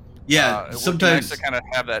Yeah, It would be nice sometimes. to kind of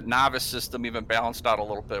have that novice system even balanced out a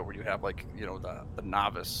little bit, where you have like the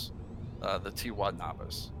novice, the T1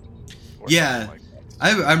 novice, or something Yeah, like that.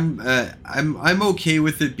 I'm okay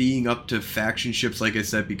with it being up to faction ships, like I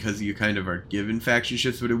said, because you kind of are given faction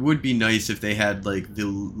ships. But it would be nice if they had like the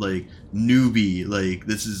like newbie, like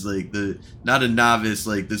this is like the not a novice,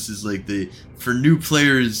 like this is like the for new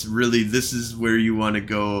players. Really, this is where you want to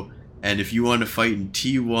go. And if you want to fight in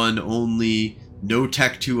T1 only, no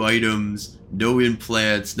Tech 2 items, no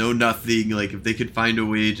implants, no nothing. Like if they could find a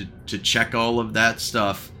way to check all of that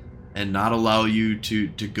stuff and not allow you to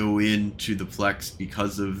go into the Plex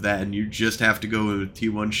because of that, and you just have to go with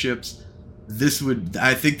T1 ships,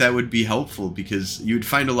 I think that would be helpful, because you'd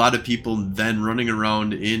find a lot of people then running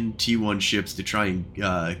around in T1 ships to try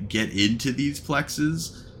and get into these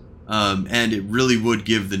Plexes, and it really would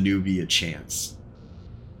give the newbie a chance.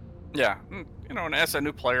 Yeah, and as a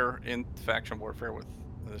new player in faction warfare with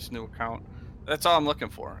this new account, that's all I'm looking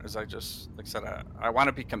for. Is like I said, I want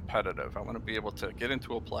to be competitive. I want to be able to get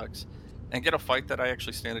into a Plex and get a fight that I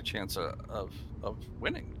actually stand a chance of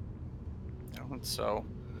winning. And so,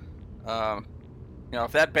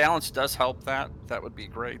 if that balance does help, that would be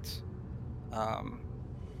great.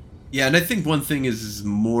 Yeah, and I think one thing is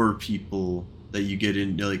more people that you get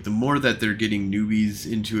in, like the more that they're getting newbies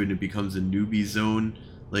into it and it becomes a newbie zone,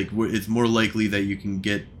 like it's more likely that you can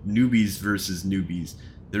get newbies versus newbies.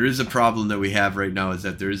 There is a problem that we have right now, is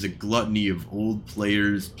that there is a gluttony of old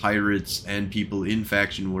players, pirates, and people in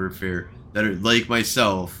faction warfare that are like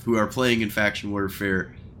myself, who are playing in faction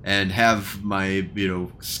warfare and have my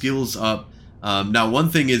skills up. Now, one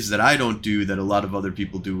thing is that I don't do that a lot of other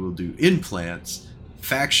people will do implants,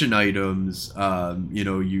 faction items.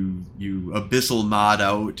 You abyssal mod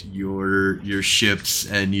out your ships,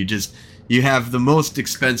 and you have the most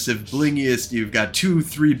expensive, blingiest. You've got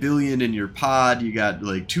 2-3 billion in your pod. You got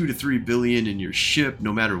like 2 to 3 billion in your ship,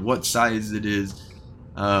 no matter what size it is.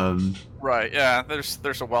 Right. Yeah.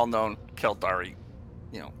 There's a well-known Keldari,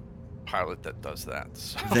 pilot that does that.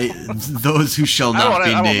 So. Those who shall not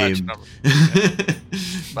be named.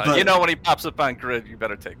 But when he pops up on grid, you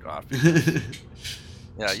better take off.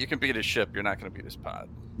 Yeah, you can beat his ship. You're not going to beat his pod.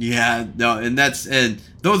 Yeah, no, and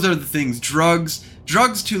those are the things. Drugs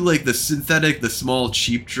to like the synthetic, the small,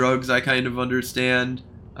 cheap drugs, I kind of understand.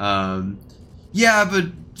 Yeah, but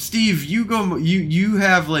Steve, you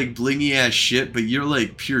have like blingy ass shit, but you're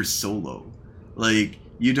like pure solo. Like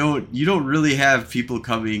you don't really have people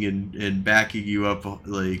coming and backing you up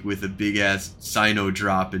like with a big ass Sino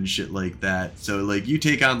drop and shit like that. So like you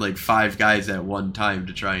take on like 5 guys at one time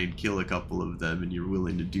to try and kill a couple of them, and you're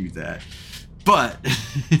willing to do that. But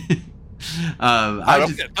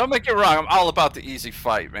don't make it wrong. I'm all about the easy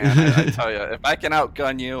fight, man. I tell you, if I can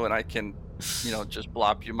outgun you and I can, just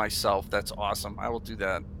blop you myself, that's awesome. I will do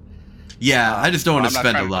that. Yeah, I just don't want to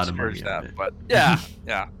spend a lot of money on it. But yeah,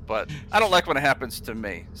 but I don't like when it happens to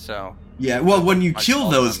me. So yeah, well, when you kill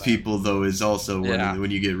those people, though, is also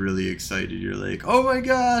when you get really excited. You're like, oh my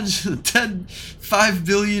god, 5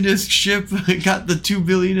 billionist ship, got the 2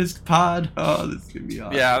 billionist pod. Oh, this is gonna be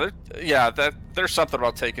awesome. There's something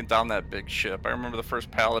about taking down that big ship. I remember the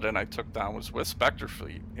first Paladin I took down was with Spectre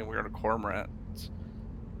Fleet, and we were in a Cormorant,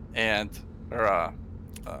 or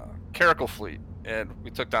Caracal Fleet. And we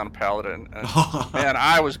took down a Paladin, and man,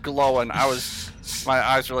 I was glowing. My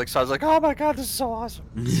eyes were like, so I was like, oh my god, this is so awesome.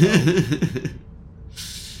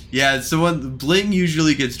 Yeah, so when bling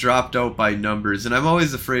usually gets dropped out by numbers, and I'm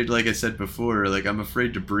always afraid, like I said before, like I'm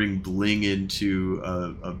afraid to bring bling into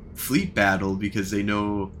a fleet battle, because they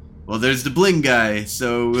know, well, there's the bling guy,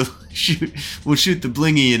 so we'll shoot the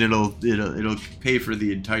blingy, and it'll pay for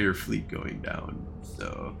the entire fleet going down.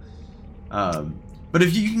 So, but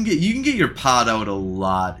if you can get your pod out a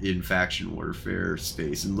lot in faction warfare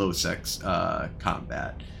space and low sex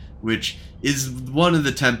combat, which is one of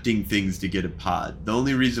the tempting things to get a pod. The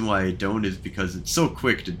only reason why I don't is because it's so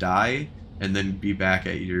quick to die and then be back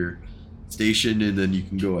at your station, and then you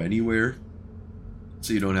can go anywhere,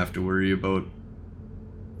 so you don't have to worry about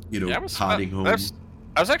podding home. I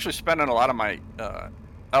was actually spending a lot of my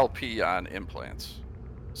LP on implants,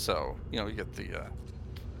 so you get the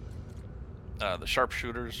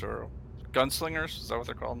sharpshooters or gunslingers, is that what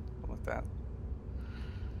they're called? Something like that.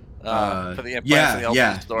 For the implants in the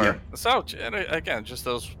LP store. Yeah. So, again, just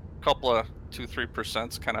those couple of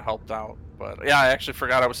 2-3% kind of helped out. But yeah, I actually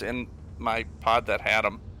forgot I was in my pod that had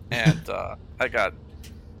them, and I got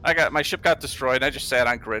my ship got destroyed, and I just sat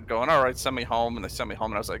on grid going, all right, send me home, and they sent me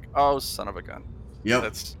home, and I was like, oh, son of a gun. Yep.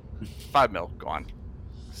 That's 5 mil gone.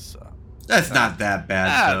 So that's not that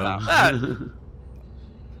bad, though.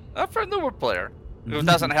 For a newer player who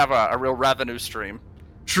doesn't have a real revenue stream.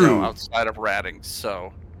 True. outside of ratting.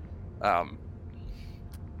 So um,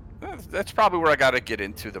 that's probably where I got to get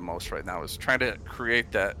into the most right now, is trying to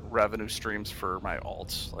create that revenue streams for my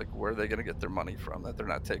alts. Like, where are they going to get their money from that they're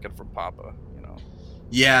not taking from Papa, you know?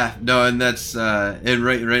 Yeah, no, and that's and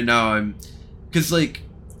right now I'm, because like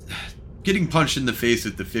getting punched in the face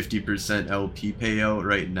with the 50% LP payout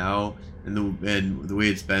right now, and the way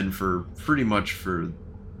it's been for pretty much for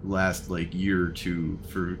the last like year or two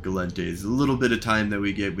for Galente, is a little bit of time that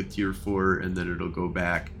we get with tier 4, and then it'll go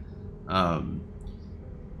back. And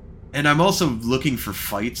I'm also looking for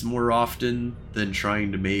fights more often than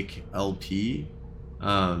trying to make LP.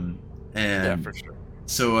 And Yeah, for sure.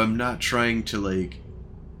 so I'm not trying to like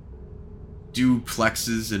do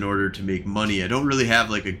plexes in order to make money. I don't really have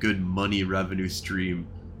like a good money revenue stream,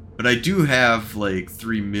 but I do have like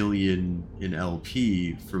 3 million in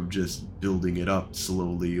LP from just building it up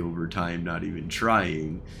slowly over time, not even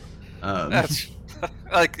trying. That's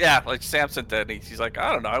like Samson did. He's like,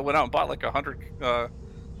 I don't know, I went out and bought like 100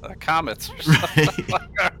 comets or something. Right.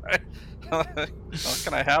 Like, all right.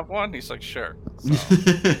 Can I have one? He's like, sure. So,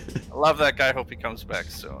 I love that guy. Hope he comes back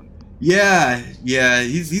soon. Yeah,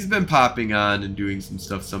 he's been popping on and doing some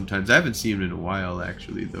stuff sometimes. I haven't seen him in a while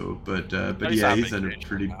actually though, but yeah, he's on a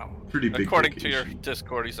pretty big According vacation. to your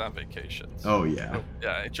Discord, he's on vacation. So, Oh yeah.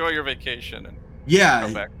 yeah, enjoy your vacation and Yeah,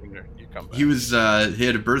 come back when you come back. he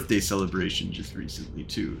had a birthday celebration just recently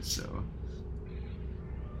too, so.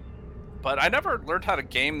 But I never learned how to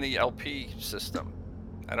game the LP system.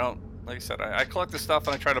 I don't, like I said, I collect the stuff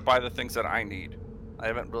and I try to buy the things that I need. I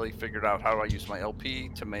haven't really figured out how do I use my LP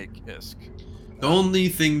to make ISK. The only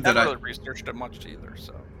thing that I haven't really researched it much either,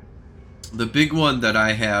 so. The big one that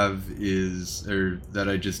I have that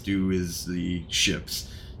I just do is the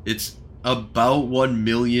ships. It's about 1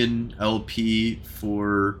 million LP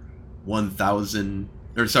for 1,000,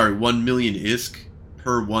 1 million ISK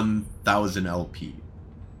per 1,000 LP. You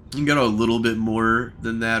can get a little bit more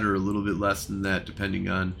than that or a little bit less than that depending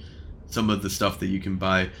on some of the stuff that you can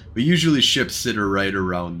buy. But usually ships sit right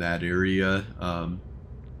around that area.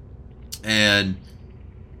 And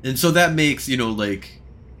so that makes, like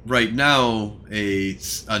right now a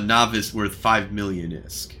novice worth 5 million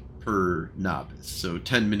ISK per novice. So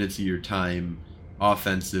 10 minutes of your time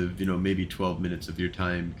offensive, maybe 12 minutes of your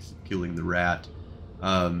time killing the rat.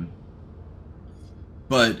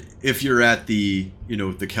 But if you're at the,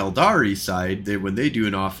 the Caldari side, when they do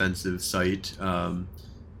an offensive site,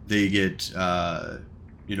 they get, at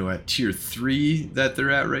tier 3 that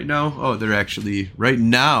they're at right now. Oh, they're actually, right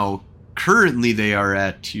now, currently they are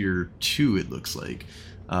at tier 2, it looks like.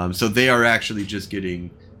 So they are actually just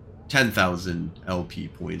getting 10,000 LP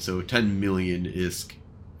points, so 10 million ISK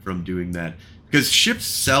from doing that. Because ships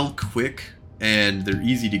sell quick, and they're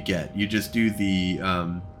easy to get. You just do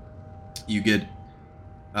the, you get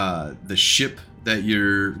the ship that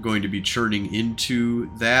you're going to be churning into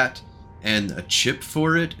that, and a chip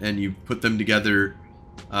for it, and you put them together,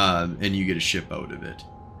 and you get a ship out of it.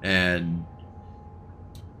 And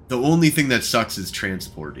the only thing that sucks is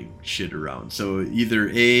transporting shit around. So either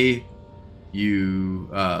you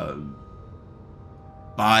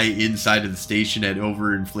buy inside of the station at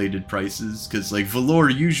overinflated prices, because like Valor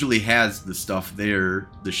usually has the stuff there,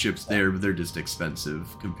 the ships there, but they're just expensive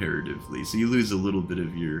comparatively. So you lose a little bit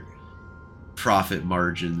of your profit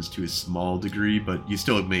margins to a small degree, but you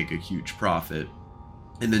still make a huge profit.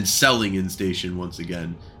 And then selling in station, once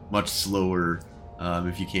again, much slower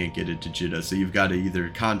if you can't get it to Jeddah. So you've got to either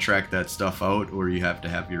contract that stuff out or you have to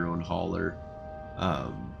have your own hauler.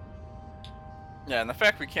 Yeah, and the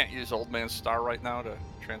fact we can't use Old Man Star right now to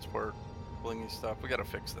transport blingy stuff, we got to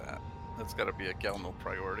fix that. That's got to be a Gelno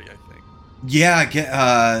priority, I think.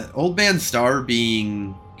 Yeah, Old Man Star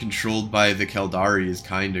being controlled by the Caldari is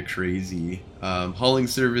kind of crazy. Hauling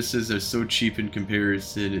services are so cheap in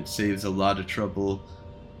comparison, it saves a lot of trouble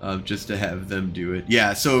just to have them do it.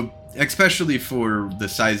 Yeah, so especially for the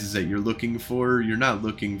sizes that you're looking for, you're not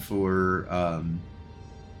looking for,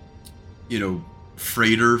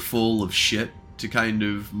 freighter full of shit to kind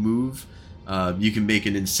of move. You can make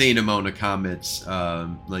an insane amount of comets,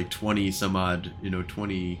 like 20 some odd,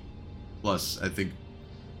 20 plus, I think.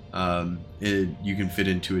 You can fit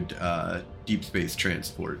into a deep space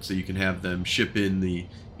transport, so you can have them ship in the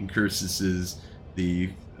incursuses. The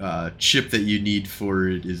chip that you need for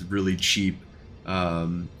it is really cheap,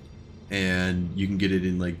 and you can get it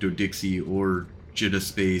in like Dodixie or Jeddah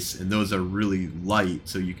space, and those are really light,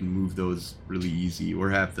 so you can move those really easy, or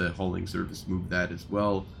have the hauling service move that as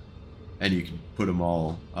well, and you can put them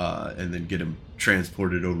all and then get them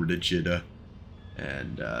transported over to Jeddah,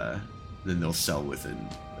 and then they'll sell within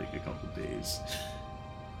like a couple days.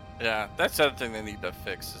 Yeah, that's the other thing they need to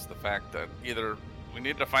fix is the fact that either we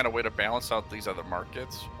need to find a way to balance out these other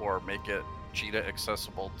markets or make it Cheetah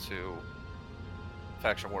accessible to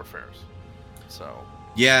faction warfares. So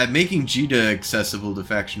Yeah, making Jita accessible to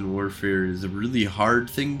faction warfare is a really hard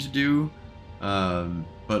thing to do,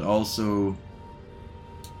 but also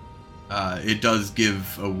it does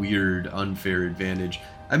give a weird, unfair advantage.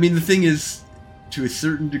 I mean, the thing is, to a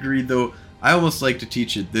certain degree, though, I almost like to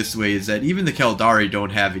teach it this way, is that even the Caldari don't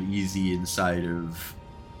have it easy inside of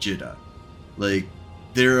Jita. Like,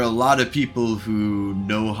 there are a lot of people who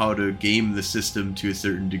know how to game the system to a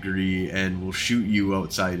certain degree and will shoot you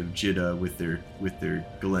outside of Jita with their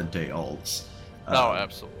Galente ults. no,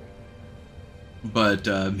 absolutely. But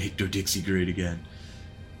make Dodixie great again.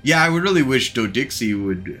 Yeah, I would really wish Dodixie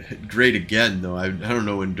would great again, though. I don't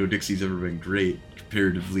know when Dodixie's ever been great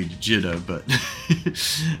comparatively to Jita, but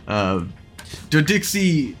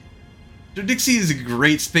Dodixie is a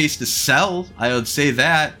great space to sell. I would say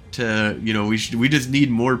that. We just need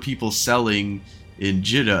more people selling in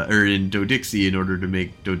Jita or in Dodixie in order to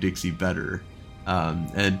make Dodixie better.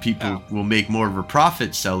 And people will make more of a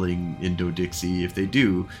profit selling in Dodixie if they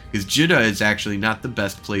do, because Jita is actually not the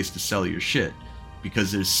best place to sell your shit,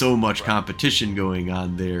 because there's so much competition going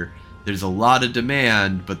on there. There's a lot of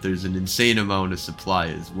demand, but there's an insane amount of supply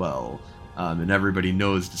as well. And everybody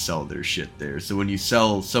knows to sell their shit there. So when you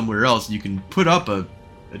sell somewhere else, you can put up a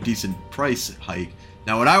decent price hike.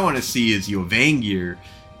 Now what I want to see is Jovangir,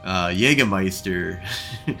 Jägermeister.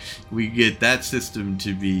 We get that system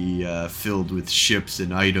to be filled with ships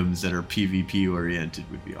and items that are PvP oriented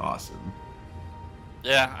would be awesome.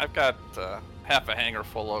 Yeah, I've got half a hangar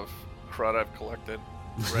full of crud I've collected,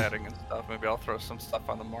 ratting and stuff. Maybe I'll throw some stuff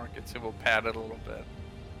on the market, see if we'll pad it a little bit.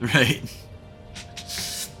 Right.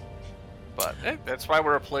 But hey, that's why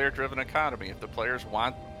we're a player-driven economy. If the players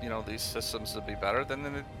want, these systems to be better, then they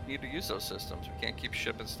need to use those systems. We can't keep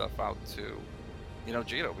shipping stuff out to,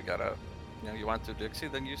 Jita. We gotta, you want to Dixie,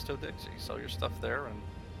 then use to Dixie. Sell your stuff there, and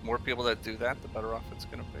more people that do that, the better off it's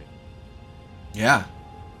gonna be. Yeah.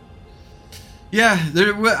 Yeah,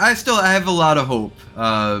 I have a lot of hope.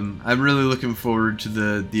 I'm really looking forward to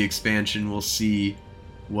the expansion. We'll see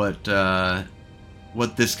what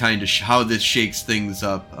this kind of how this shakes things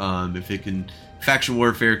up. If it can, faction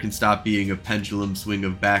warfare can stop being a pendulum swing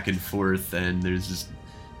of back and forth, and there's just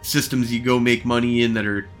systems you go make money in that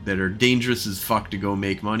are dangerous as fuck to go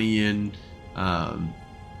make money in.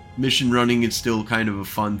 Mission running is still kind of a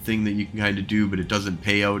fun thing that you can kind of do, but it doesn't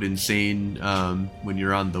pay out insane when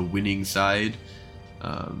you're on the winning side.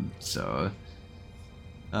 That's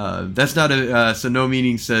not a so No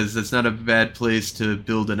Meaning says that's not a bad place to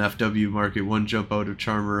build an FW market. One jump out of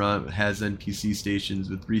Charmer has NPC stations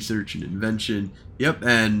with research and invention. Yep,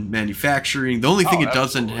 and manufacturing. The only thing it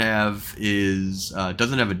doesn't have is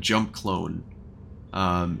doesn't have a jump clone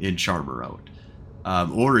in Charmer Out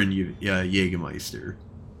or in Jägermeister.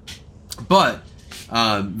 But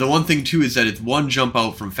the one thing too is that it's one jump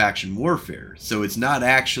out from faction warfare, so it's not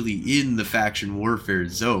actually in the faction warfare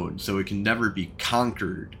zone, so it can never be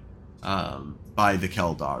conquered by the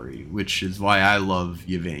Caldari, which is why I love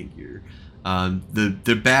Jovangir.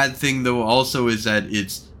 The bad thing though also is that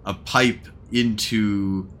it's a pipe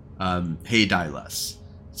into Hey Die Less.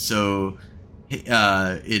 So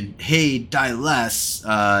in Hey Die Less,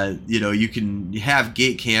 you can have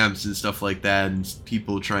gate camps and stuff like that, and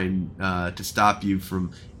people trying to stop you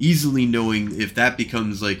from easily knowing if that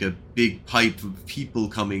becomes like a big pipe of people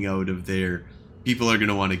coming out of there. People are going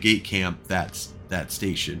to want to gate camp that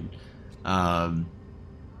station. But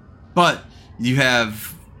you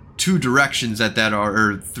have two directions that are,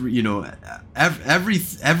 or three,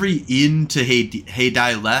 every into Hey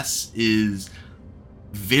Die Less is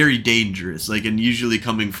very dangerous, and usually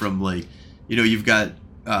coming from you've got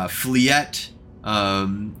Fliet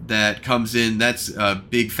that comes in. That's a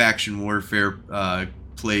big faction warfare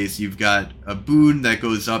place. You've got a Boon that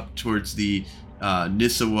goes up towards the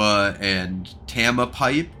Nissawa and Tama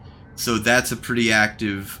pipe, so that's a pretty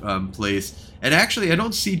active place. And actually I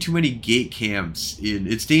don't see too many gate camps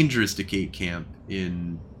it's dangerous to gate camp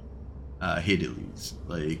in Hades.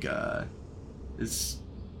 It's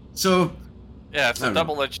so yeah, it's a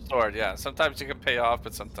double-edged sword. Yeah, sometimes you can pay off,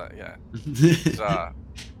 but sometimes,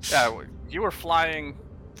 you were flying.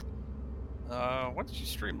 When did you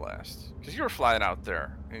stream last? Because you were flying out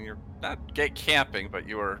there, and you're not gate camping, but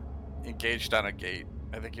you were engaged on a gate.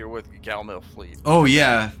 I think you were with Galmill Fleet. Oh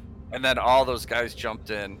yeah. And then all those guys jumped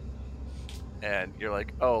in, and you're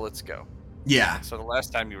like, "Oh, let's go." Yeah. So the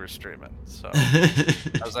last time you were streaming, so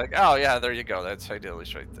I was like, "Oh yeah, there you go. That's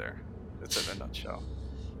Hydaelys right there. It's in a nutshell."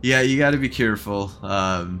 Yeah, you got to be careful.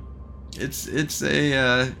 it's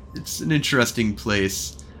an interesting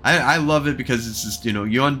place. I love it because it's just, you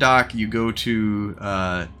undock, you go to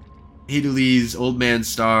Hadalese, Old Man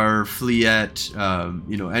Star, Fleet,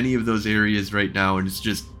 any of those areas right now, and it's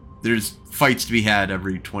just there's fights to be had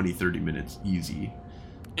every 20-30 minutes, easy.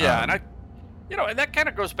 Yeah, and and that kind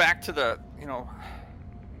of goes back to the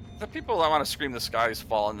people that want to scream the skies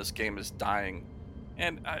fall in this game is dying.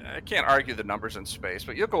 And I can't argue the numbers in space,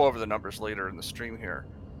 but you'll go over the numbers later in the stream here.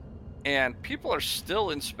 And people are still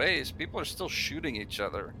in space. People are still shooting each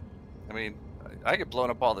other. I mean, I get blown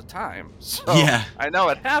up all the time. So yeah. I know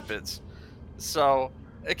it happens. So,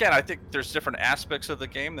 again, I think there's different aspects of the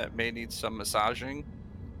game that may need some massaging.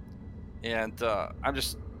 And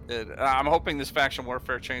I'm hoping this faction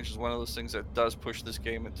warfare change is one of those things that does push this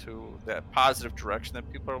game into that positive direction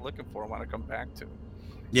that people are looking for and want to come back to.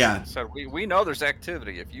 Yeah. So we know there's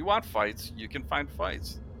activity. If you want fights, you can find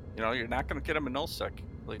fights. You're not going to get them in nullsec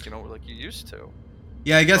like you used to.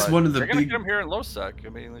 Yeah, I guess one of the you're going to get them here in lowsec. I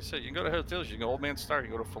mean, they say you can go to Hadalese, you can go Old Man Star, you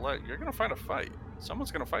go to Fleet. You're going to find a fight.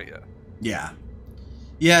 Someone's going to fight you. Yeah.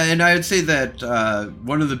 Yeah, and I would say that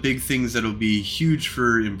one of the big things that'll be huge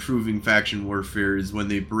for improving faction warfare is when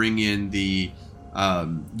they bring in the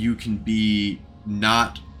you can be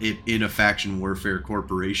not in a faction warfare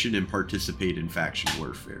corporation and participate in faction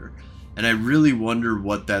warfare. And I really wonder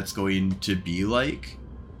what that's going to be like,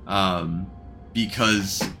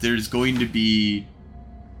 because there's going to be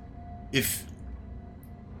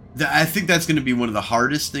I think that's going to be one of the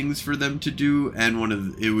hardest things for them to do,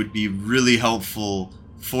 and it would be really helpful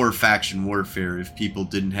for faction warfare if people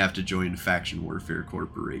didn't have to join faction warfare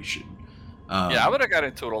corporation. I would have got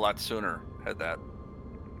into it a lot sooner had that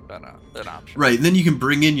been an option. Right, and then you can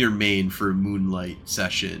bring in your main for a Moonlight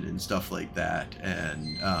session and stuff like that,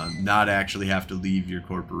 and not actually have to leave your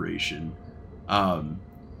corporation.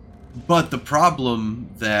 But the problem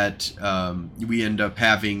that we end up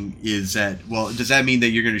having is that, well, does that mean that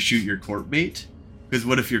you're going to shoot your corp mate? Because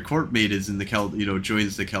what if your corp mate is in the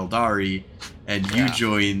joins the Caldari, and you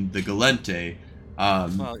join the Gallente?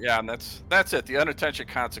 Well, yeah, and that's it. The unintended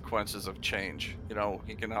consequences of change.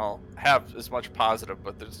 You can all have as much positive,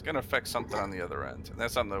 but there's going to affect something on the other end, and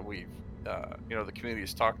that's something that we've, the community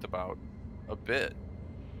has talked about a bit.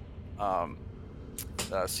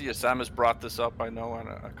 CSM has brought this up, I know, on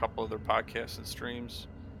a couple of their podcasts and streams,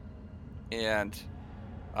 and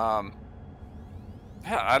I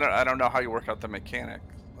don't know how you work out the mechanic.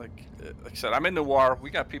 Like I said, I'm in Noir. We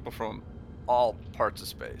got people from all parts of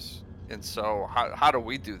space, and so how do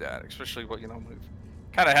we do that? Especially we've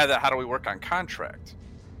kind of had that. How do we work on contract?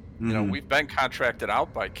 Mm-hmm. We've been contracted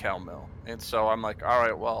out by CalMill, and so I'm like, all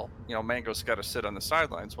right, well, Mango's got to sit on the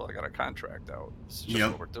sidelines while I got a contract out. It's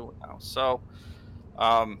just what we're doing now. So, so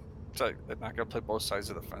I'm not gonna play both sides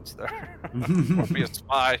of the fence there. Or be a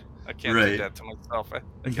spy. I can't do that to myself.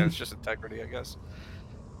 Again, it's just integrity, I guess.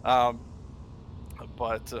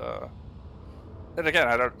 But and again,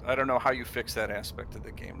 I don't know how you fix that aspect of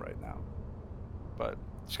the game right now. But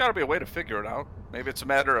there's got to be a way to figure it out. Maybe it's a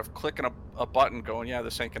matter of clicking a button, going, yeah,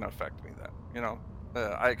 this ain't gonna affect me. Then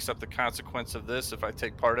I accept the consequence of this if I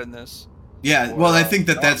take part in this. Yeah, well, I think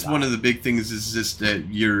that's one of the big things is just that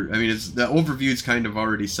it's the overview's kind of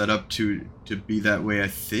already set up to be that way. I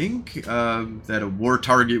think that a war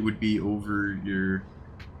target would be over your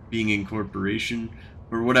being in corporation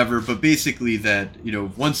or whatever, but basically that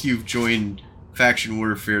once you've joined faction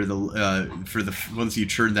warfare, once you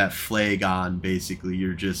turn that flag on, basically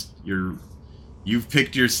you've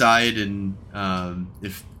picked your side, and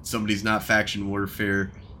if somebody's not faction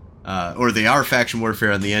warfare. Or they are faction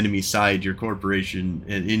warfare on the enemy side, your corporation,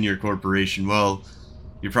 and in your corporation, well,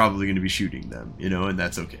 you're probably going to be shooting them, and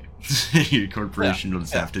that's okay. Your corporation will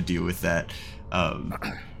just have to deal with that. Well,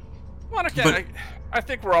 again, I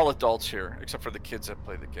think we're all adults here, except for the kids that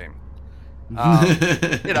play the game.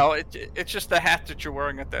 It's just the hat that you're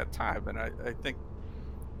wearing at that time, and I think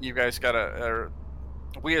you guys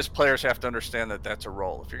we as players have to understand that that's a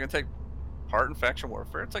role. If you're going to take part in faction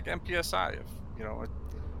warfare, it's like MPSI.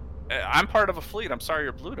 I'm part of a fleet. I'm sorry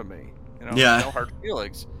you're blue to me. No hard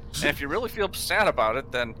feelings. And if you really feel sad about it,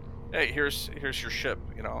 then hey, here's your ship.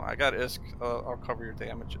 I got ISK. I'll cover your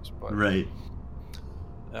damages. But right.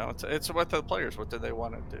 It's what the players. What do they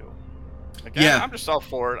want to do? Again, I'm just all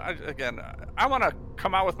for it. I want to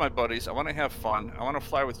come out with my buddies. I want to have fun. I want to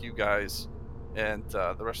fly with you guys and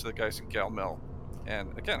the rest of the guys in CalMill.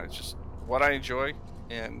 And again, it's just what I enjoy.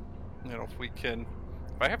 And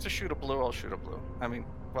if I have to shoot a blue, I'll shoot a blue. I mean.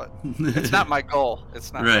 But it's not my goal.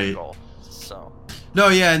 It's not my goal. So No,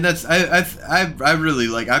 yeah, and that's I really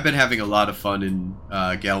like. I've been having a lot of fun in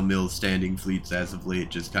Gal Mills standing fleets as of late,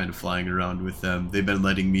 just kind of flying around with them. They've been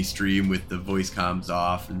letting me stream with the voice comms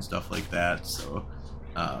off and stuff like that. So,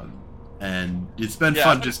 and it's been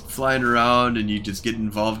fun just flying around, and you just get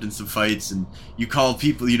involved in some fights, and you call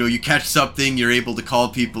people. You know, you catch something, you're able to call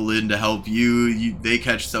people in to help you. They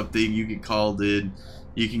catch something, you get called in.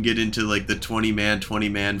 You can get into like the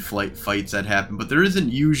 20-man flight fights that happen, but there isn't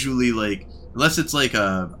usually like. Unless it's like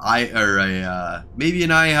maybe an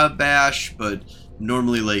IHUB bash, but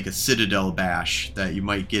normally like a Citadel bash that you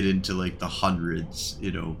might get into like the hundreds,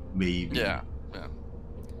 you know, maybe. Yeah.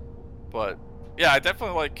 But yeah, I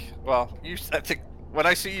definitely like. Well, I think when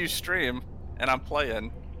I see you stream and I'm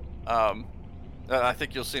playing, I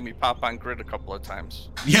think you'll see me pop on grid a couple of times.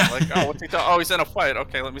 Yeah. Like, oh, what's he doing? Oh, he's in a fight.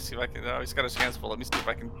 Okay, let me see if I can. Oh, he's got his hands full. Let me see if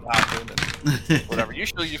I can hop in and whatever.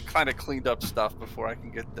 Usually, you've kind of cleaned up stuff before I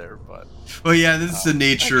can get there, but. Well, yeah, this is the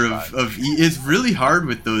nature of. It's really hard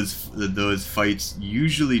with those fights.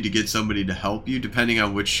 Usually, to get somebody to help you, depending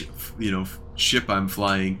on which ship I'm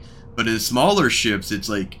flying. But in smaller ships, it's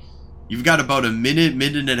like. You've got about a minute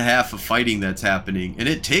and a half of fighting that's happening, and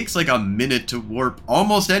it takes like a minute to warp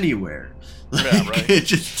almost anywhere. Like, yeah, right. It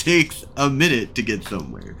just takes a minute to get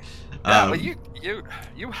somewhere. Yeah, but you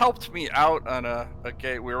helped me out on a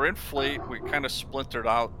gate. We were in fleet. We kind of splintered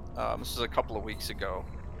out. This is a couple of weeks ago,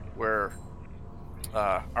 where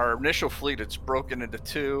our initial fleet it's broken into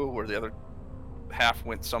two, where the other half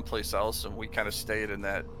went someplace else, and we kind of stayed in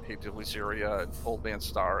that Hades area and Old Man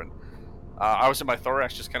Star. And I was in my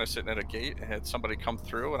Thorax, just kind of sitting at a gate, and had somebody come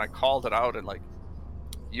through, and I called it out, and like,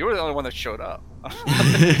 you were the only one that showed up.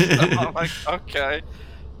 I'm like, okay.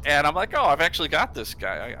 And I'm like, oh, I've actually got this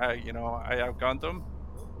guy. I outgunned him,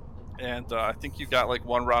 and I think you got like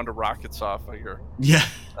one round of rockets off of your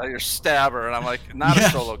stabber, and I'm like, not a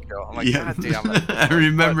solo kill. I'm like, God damn it. I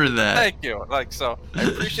remember that. Thank you. Like, so I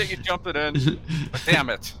appreciate you jumping in, but damn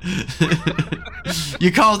it.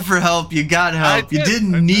 You called for help. You got help. You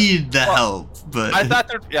didn't need the help, but I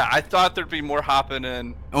thought there'd be more hopping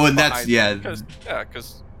in. Oh, and that's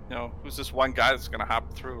because who's this one guy that's gonna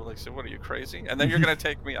hop through? Like, say, what are you, crazy? And then you're gonna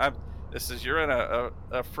take me. You're in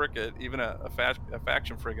a frigate, even a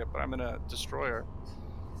faction frigate, but I'm in a destroyer.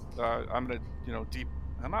 I'm gonna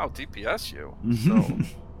DPS you. So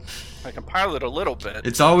I can pilot a little bit.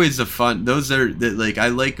 It's always a fun. Those are like I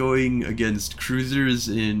like going against cruisers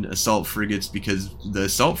in assault frigates because the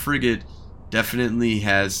assault frigate definitely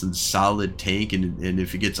has some solid tank, and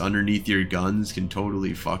if it gets underneath your guns, can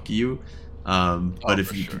totally fuck you. But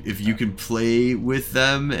if you can play with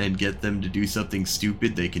them and get them to do something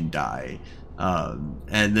stupid, they can die.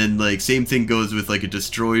 And then like same thing goes with like a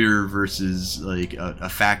destroyer versus like a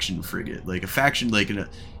faction frigate. Like a faction like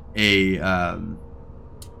a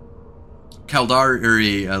Kaldar or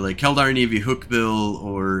a like Kaldar Navy Hookbill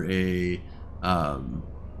or a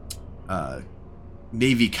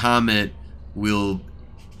Navy Comet will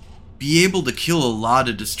be able to kill a lot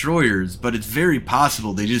of destroyers, but it's very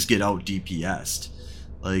possible they just get out DPS'd.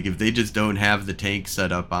 Like if they just don't have the tank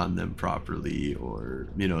set up on them properly, or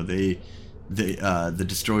the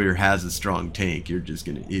destroyer has a strong tank, you're just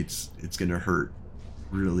gonna it's gonna hurt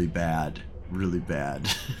really bad.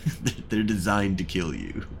 They're designed to kill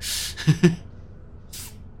you.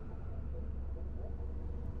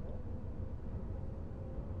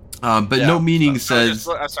 But no meaning says.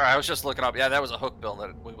 Sorry, I was just looking up. Yeah, that was a hook bill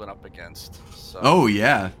that we went up against. So oh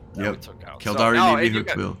yeah, yep. We took out. Kaldari Navy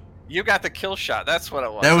hook bill. You got the kill shot. That's what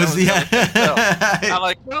it was. That was I'm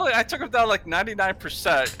like, really? I took him down like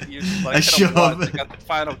 99%. You like hit him once, I got the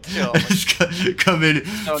final kill. Like, come in,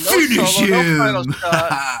 no finish solo, him. No final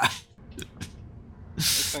shot.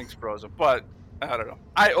 This thing's frozen, but I don't know.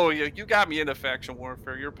 I owe you. You got me into faction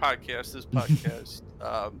warfare. Your podcast, this podcast,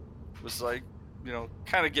 was like,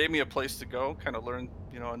 kind of gave me a place to go, kind of learn,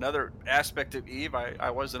 another aspect of EVE I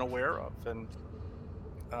wasn't aware of, and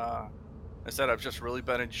I said I've just really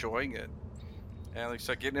been enjoying it, and like I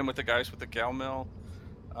said, getting in with the guys with the Gal Mill,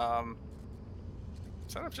 I've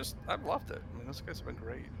loved it. I mean, those guys have been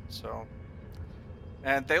great. So,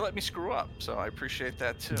 and they let me screw up, so I appreciate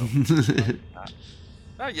that too.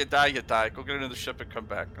 No, you die. Go get into the ship and come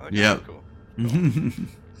back. I'm like, yeah, cool.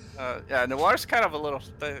 Yeah, Noir's kind of a little.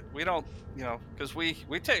 We don't, because we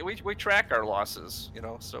track our losses,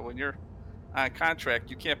 So when you're on contract,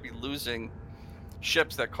 you can't be losing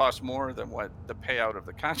ships that cost more than what the payout of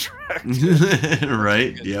the contract.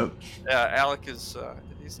 Right. Yep. Yeah, Alec is.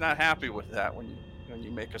 He's not happy with that when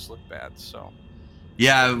you make us look bad. So.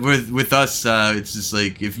 Yeah, with us, it's just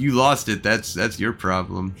like if you lost it, that's your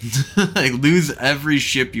problem. Like lose every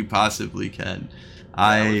ship you possibly can.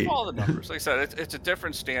 Yeah, we I follow the numbers. Like I said, it's a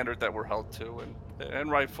different standard that we're held to, and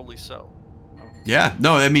rightfully so. yeah,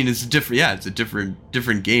 no, I mean it's a different, yeah, it's a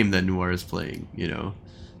different game that Noir is playing. You know,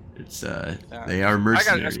 it's Yeah. they are I just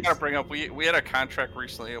mercenaries. gotta bring up, we had a contract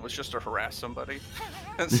recently. It was just to harass somebody,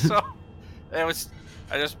 and so it was,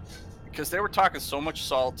 I just, because they were talking so much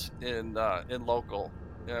salt in local,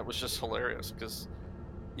 and it was just hilarious. Because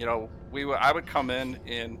I would come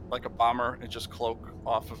in like a bomber and just cloak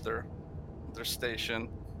off of their station.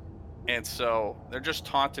 And so they're just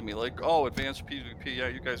taunting me like, "Oh, advanced PvP, yeah,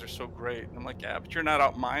 you guys are so great." And I'm like, "Yeah, but you're not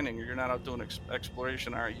out mining, or you're not out doing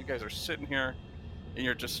exploration. All right, you guys are sitting here, and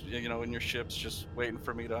you're just, in your ships, just waiting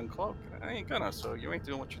for me to uncloak. I ain't gonna. So you ain't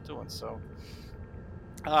doing what you're doing." So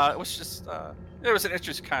it was just, it was an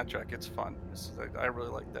interesting contract. It's fun. I really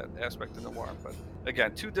like that aspect of Noir. But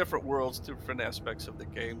again, two different worlds, two different aspects of the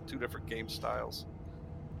game, two different game styles.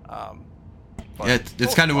 Yeah,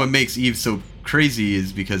 it's kind of what makes Eve so crazy,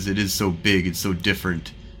 is because it is so big, it's so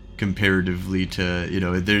different comparatively to,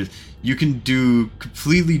 you can do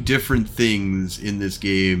completely different things in this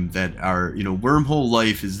game that are, Wormhole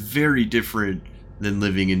life is very different than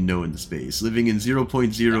living in known space. Living in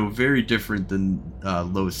 0.0, very different than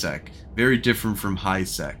low sec, very different from high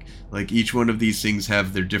sec. Like, each one of these things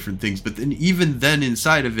have their different things, but then even then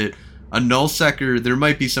inside of it, a nullsecker, there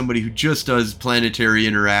might be somebody who just does planetary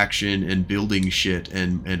interaction and building shit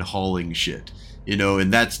and hauling shit,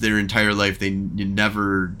 and that's their entire life. They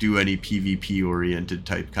never do any PvP oriented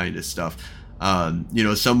type kind of stuff.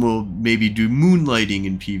 Some will maybe do moonlighting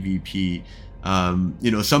in PvP.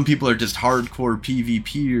 Some people are just hardcore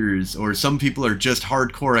PvPers, or some people are just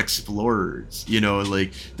hardcore explorers.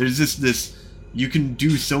 Like, there's this you can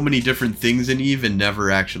do so many different things in Eve and never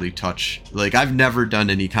actually touch. Like, I've never done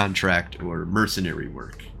any contract or mercenary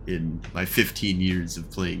work in my 15 years of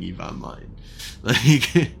playing Eve Online.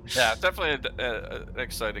 Like, yeah, definitely an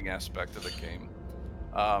exciting aspect of the game.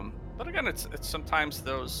 But again, it's sometimes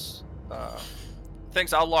those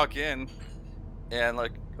things I'll log in and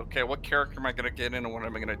like, okay, what character am I going to get in and what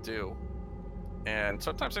am I going to do? And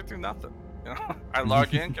sometimes I do nothing. I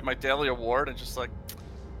log in, get my daily award, and just like,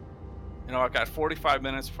 I've got 45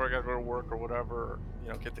 minutes before I got to go to work or whatever,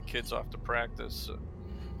 get the kids off to practice.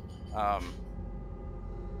 What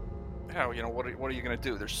are you going to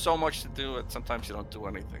do? There's so much to do, and sometimes you don't do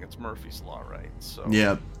anything. It's Murphy's Law, right? So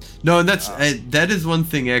yeah. No, and that is one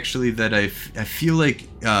thing, actually, that I feel like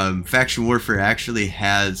Faction Warfare actually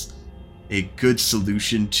has a good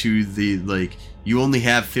solution to the, like, you only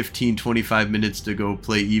have 15-25 minutes to go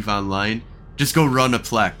play Eve Online. Just go run a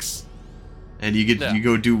Plex. And you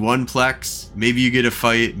go do one Plex, maybe you get a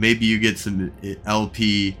fight, maybe you get some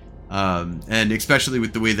LP, and especially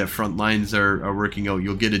with the way that front lines are working out,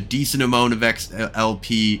 you'll get a decent amount of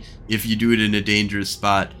LP if you do it in a dangerous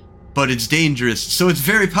spot. But it's dangerous, so it's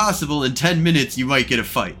very possible in 10 minutes you might get a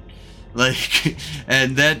fight. Like,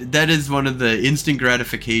 and that is one of the instant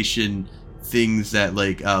gratification things that,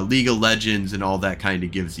 like, League of Legends and all that kind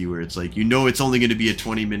of gives you, where it's like, it's only going to be a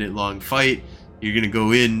 20-minute long fight. You're going to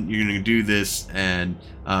go in, you're going to do this, and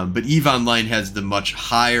but EVE Online has the much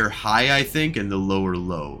higher high, I think, and the lower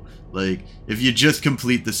low. Like, if you just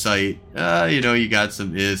complete the site, you got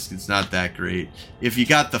some ISK, it's not that great. If you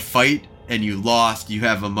got the fight and you lost, you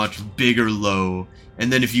have a much bigger low.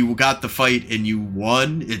 And then if you got the fight and you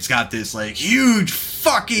won, it's got this, like, huge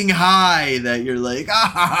fucking high that you're like,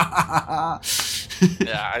 ah.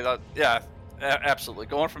 Yeah, I thought, yeah. Absolutely.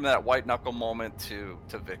 Going from that white knuckle moment to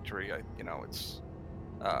victory, it's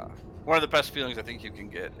one of the best feelings I think you can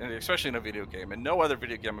get, and especially in a video game. And no other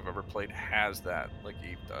video game I've ever played has that like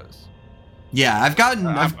Eve does. Yeah, I've gotten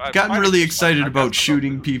really excited about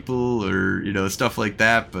shooting people or stuff like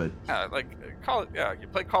that, but like you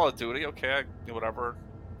play Call of Duty, okay, whatever.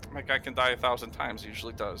 My guy can die 1,000 times. He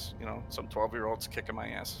usually does. Some 12-year-old's kicking my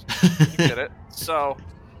ass. You get it. So,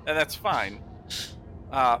 and that's fine.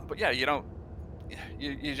 But yeah,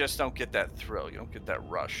 you just don't get that thrill. You don't get that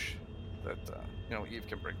rush that Eve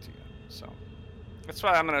can bring to you. So that's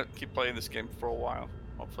why I'm gonna keep playing this game for a while.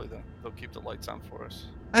 Hopefully they'll keep the lights on for us.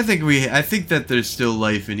 I think that there's still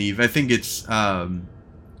life in Eve. I think it's I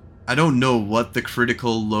don't know what the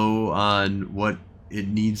critical low on what it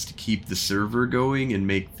needs to keep the server going and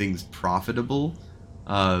make things profitable.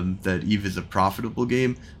 That Eve is a profitable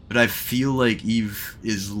game, but I feel like Eve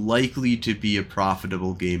is likely to be a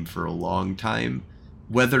profitable game for a long time.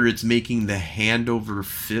 Whether it's making the handover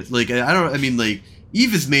fit, like,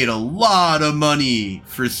 Eve has made a lot of money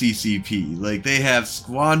for CCP. Like, they have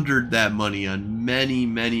squandered that money on many,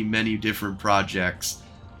 many, many different projects.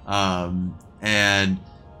 And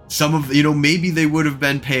some of, maybe they would have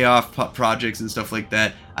been payoff projects and stuff like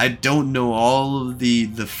that. I don't know all of the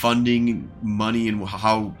funding money and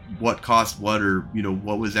what cost what, or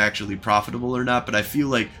what was actually profitable or not. But I feel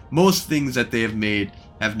like most things that they have made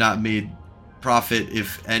have not made profit,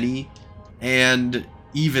 if any, and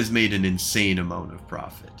Eve has made an insane amount of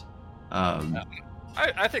profit.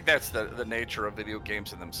 I think that's the nature of video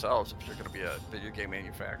games in themselves. If you're going to be a video game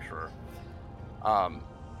manufacturer,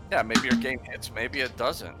 yeah, maybe your game hits, maybe it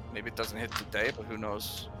doesn't. Maybe it doesn't hit today, but who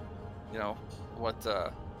knows?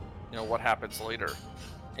 What happens later.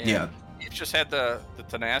 And Yeah. You've just had the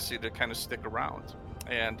tenacity to kind of stick around,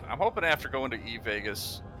 and I'm hoping after going to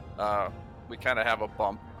Vegas, we kind of have a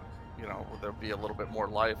bump. Where there'll be a little bit more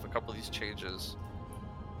life. A couple of these changes.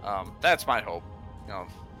 That's my hope.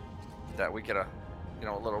 That we get a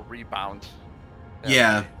little rebound.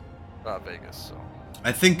 Yeah. Vegas. So.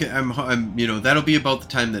 I think I'm that'll be about the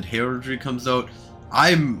time that Heraldry comes out.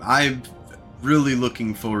 I'm really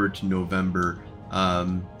looking forward to November,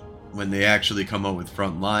 when they actually come out with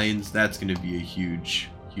Front Lines. That's going to be a huge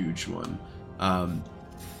one.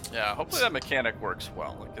 Yeah, hopefully that mechanic works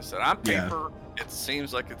well. Like I said, on paper, it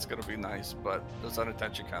seems like it's going to be nice, but there's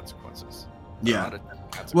unintended consequences.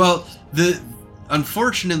 Well,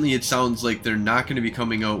 unfortunately, it sounds like they're not going to be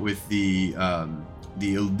coming out with the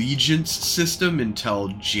Allegiance system until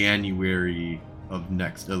January of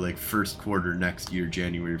next, first quarter next year,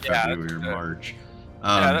 January, February, or March.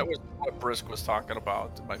 That was what Brisk was talking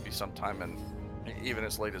about. It might be sometime in even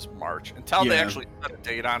as late as March until they actually set a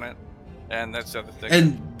date on it. And that's the other thing.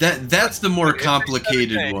 And that's the more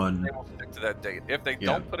complicated one. They will stick to that date. If they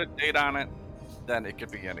don't put a date on it, then it could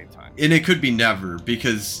be any time. And it could be never,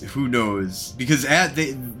 because who knows? Because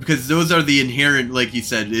those are the inherent, like you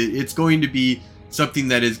said, it's going to be something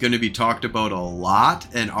that is going to be talked about a lot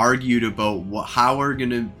and argued about how are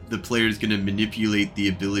the players going to manipulate the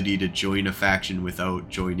ability to join a faction without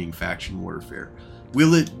joining faction warfare.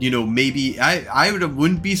 Will it, maybe I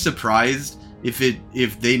wouldn't be surprised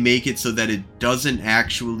if they make it so that it doesn't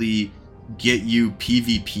actually get you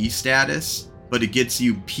PvP status, but it gets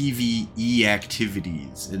you PvE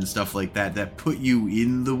activities and stuff like that put you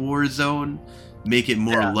in the war zone, make it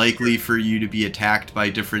more likely for you to be attacked by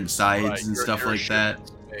different sides and stuff like that.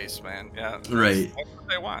 Space, man. Yeah. That's what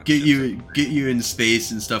they want. Get you in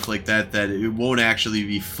space and stuff like that it won't actually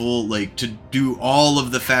be full. Like, to do all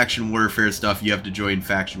of the faction warfare stuff, you have to join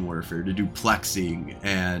faction warfare. To do plexing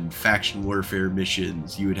and faction warfare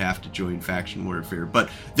missions, you would have to join faction warfare. But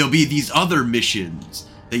there'll be these other missions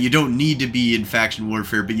that you don't need to be in faction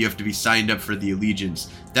warfare, but you have to be signed up for the Allegiance.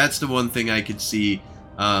 That's the one thing I could see.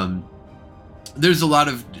 There's a lot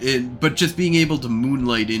of, but just being able to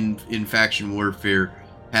moonlight in faction warfare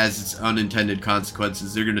has its unintended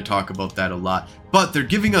consequences. They're going to talk about that a lot. But they're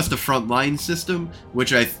giving us the Frontline system,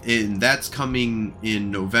 which and that's coming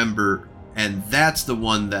in November, and that's the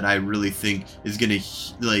one that I really think is going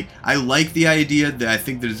to, I like the idea that I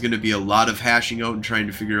think there's going to be a lot of hashing out and trying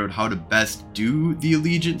to figure out how to best do the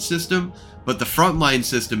Allegiance system, but the Frontline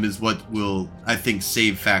system is what will, I think,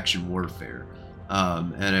 save faction warfare.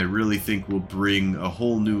 And I really think will bring a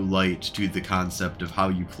whole new light to the concept of how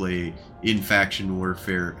you play in faction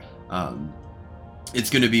warfare. It's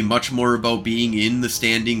going to be much more about being in the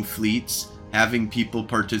standing fleets, having people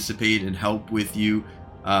participate and help with you.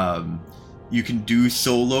 You can do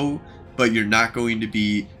solo, but you're not going to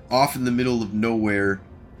be off in the middle of nowhere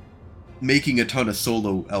making a ton of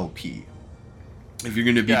solo LP. If you're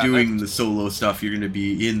going to be doing the solo stuff, you're going to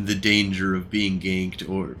be in the danger of being ganked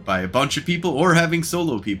or by a bunch of people, or having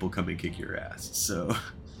solo people come and kick your ass. So,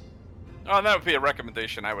 that would be a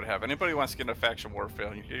recommendation I would have. Anybody who wants to get into faction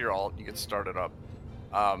warfare, you get started up.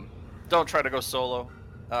 Don't try to go solo.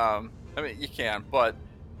 I mean, you can, but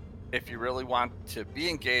if you really want to be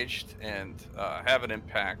engaged and have an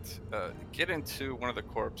impact, get into one of the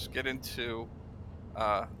corps. Get into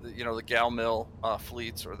the Gal Mill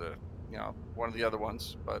fleets, or the one of the other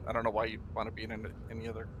ones, but I don't know why you'd want to be in any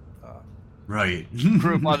other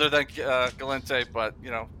group other than Gallente. But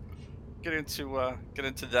get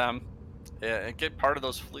into them and get part of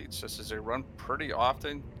those fleets, just as they run pretty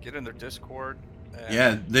often. Get in their Discord.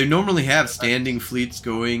 They normally have standing fleets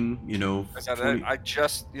going. I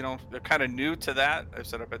just they're kind of new to that. I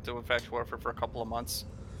said I've been doing faction warfare for a couple of months,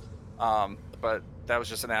 but that was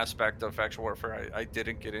just an aspect of faction warfare I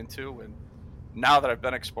didn't get into, and now that I've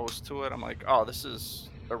been exposed to it, I'm like, oh, this is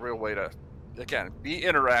a real way to, again, be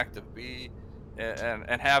interactive,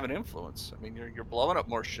 and have an influence. I mean, you're blowing up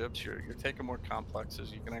more ships, you're taking more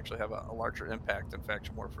complexes. You can actually have a larger impact in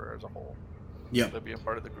faction warfare as a whole. Yeah, by being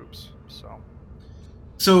part of the groups.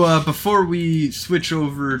 So before we switch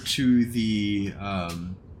over to the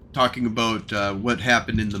talking about what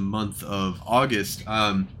happened in the month of August.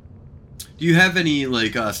 Do you have any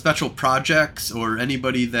like special projects or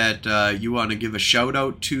anybody that you want to give a shout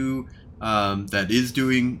out to that is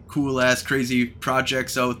doing cool ass crazy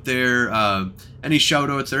projects out there? Any shout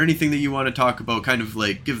outs or anything that you want to talk about? Kind of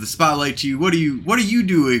like give the spotlight to you. What are you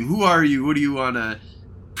doing? Who are you? What do you want to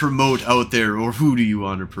promote out there, or who do you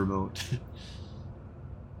want to promote?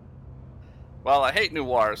 Well, I hate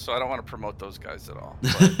Noir, so I don't want to promote those guys at all.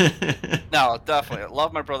 But, no, definitely. I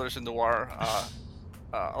love my brothers in Noir.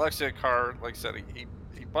 Alexei Carr, like I said,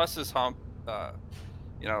 he busts his hump.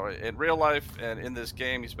 You know, in real life and in this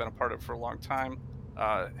game, he's been a part of it for a long time.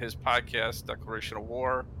 His podcast, Declaration of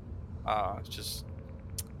War, just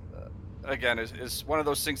again is one of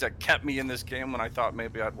those things that kept me in this game when I thought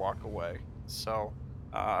maybe I'd walk away. So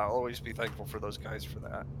I'll always be thankful for those guys for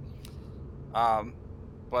that.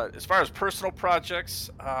 But as far as personal projects,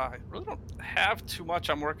 I really don't have too much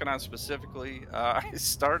I'm working on specifically. I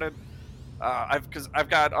started, because I've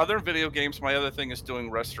got other video games. My other thing is doing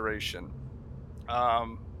restoration.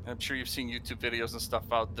 I'm sure you've seen YouTube videos and stuff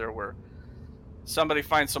out there where somebody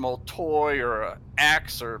finds some old toy or an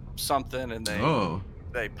axe or something, and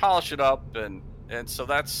they polish it up, and so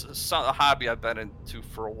that's a hobby I've been into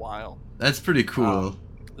for a while. That's pretty cool.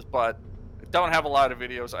 But I don't have a lot of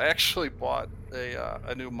videos. I actually bought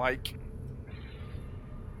a new mic.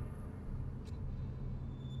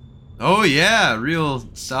 Oh yeah, real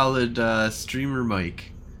solid streamer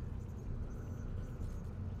mic.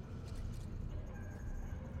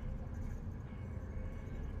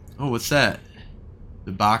 Oh, what's that?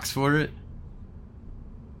 The box for it?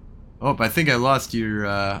 Oh, I think I lost your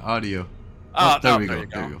audio. Oh, there we go.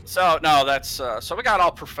 There you go. So no, that's so we got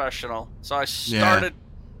all professional. So I started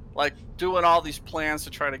like doing all these plans to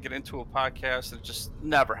try to get into a podcast, and it just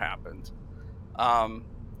never happened. And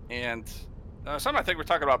something I think we're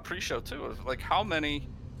talking about pre-show too, is like how many,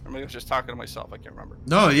 or maybe I was just talking to myself, I can't remember.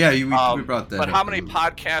 No, yeah, we brought that but up. How many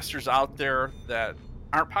podcasters out there that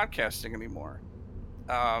aren't podcasting anymore?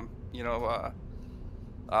 You know,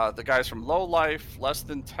 the guys from Low Life, Less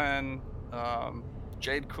Than 10,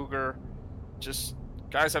 Jade Cougar, just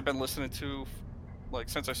guys I've been listening to like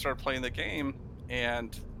since I started playing the game.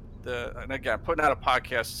 And again, putting out a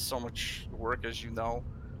podcast is so much work, as you know.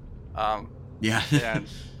 Yeah. And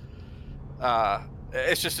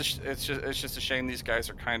it's just a shame these guys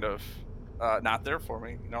are kind of not there for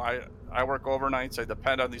me. You know, I work overnights. I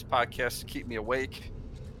depend on these podcasts to keep me awake,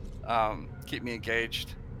 keep me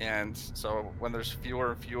engaged. And so when there's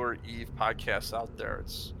fewer and fewer Eve podcasts out there,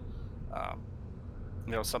 it's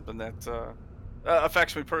you know, something that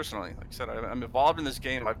affects me personally. Like I said, I'm involved in this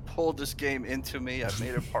game. I've pulled this game into me. I've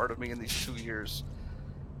made it part of me in these 2 years.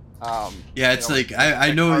 Yeah, it's like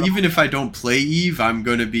I know even if I don't play Eve, I'm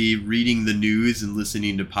going to be reading the news and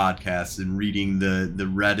listening to podcasts and reading the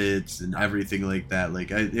Reddits and everything like that.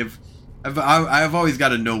 Like I've always got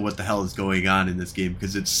to know what the hell is going on in this game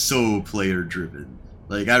because it's so player driven.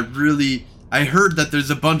 Like I heard that there's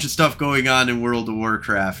a bunch of stuff going on in World of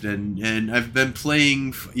Warcraft, and I've been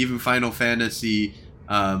playing even Final Fantasy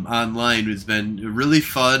online. It's been really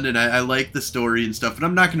fun, and I like the story and stuff, but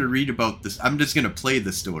I'm not going to read about this. I'm just going to play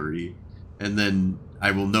the story, and then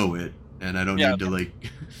I will know it, and I don't need to like...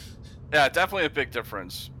 Yeah, definitely a big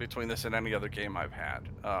difference between this and any other game I've had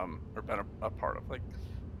or been a part of. Like,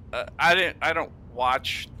 I don't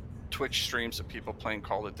watch Twitch streams of people playing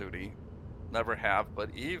Call of Duty. Never have,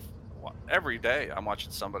 but Eve, every day I'm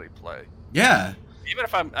watching somebody play. Yeah. Even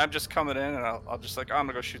if I'm just coming in and I'll just like, I'm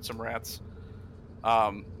gonna go shoot some rats.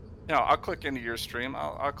 You know, I'll click into your stream.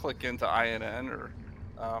 I'll click into INN or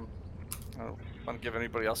I don't want to give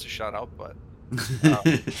anybody else a shout out, but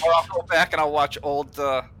or I'll go back and I'll watch old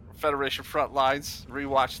Federation Frontlines,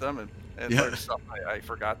 rewatch them, and learn stuff I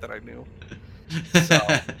forgot that I knew. So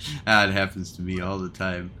it happens to me all the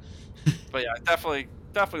time. But yeah, I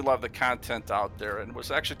definitely love the content out there, and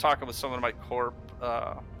was actually talking with someone in my corp,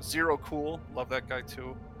 Zero Cool, love that guy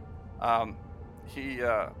too. And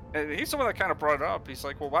he's someone that kind of brought it up. He's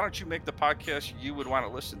like, well, why don't you make the podcast you would want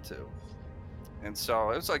to listen to? And so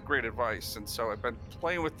it was like great advice. And so I've been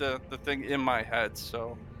playing with the thing in my head.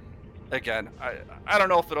 So again, I don't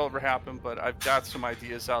know if it'll ever happen, but I've got some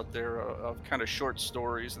ideas out there of kind of short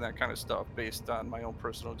stories and that kind of stuff based on my own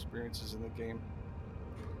personal experiences in the game.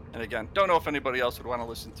 And again, don't know if anybody else would want to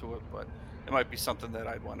listen to it, but it might be something that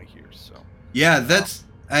I'd want to hear. So yeah,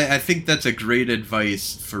 I think that's a great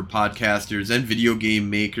advice for podcasters and video game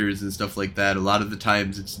makers and stuff like that. A lot of the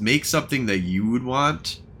times it's make something that you would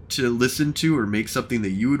want to listen to, or make something that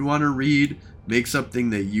you would want to read, make something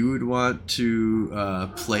that you would want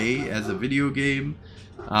to play as a video game.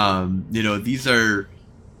 You know, these are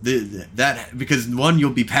that because one,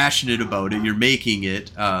 you'll be passionate about it, you're making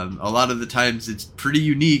it. A lot of the times it's pretty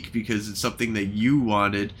unique because it's something that you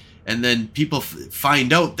wanted, and then people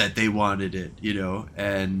find out that they wanted it, you know,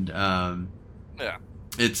 and Yeah.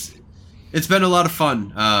 it's been a lot of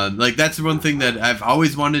fun. Like, that's one thing that I've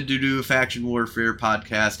always wanted to do, a faction warfare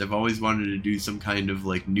podcast. I've always wanted to do some kind of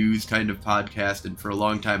like news kind of podcast, and for a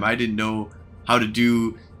long time I didn't know how to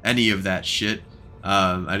do any of that shit.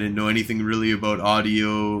 I didn't know anything really about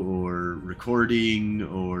audio or recording,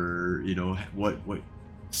 or, you know, what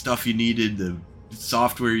stuff you needed, the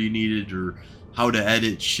software you needed, or how to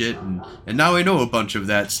edit shit, and now I know a bunch of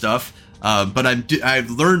that stuff. But I've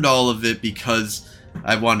learned all of it because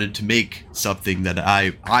I wanted to make something that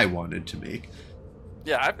I wanted to make.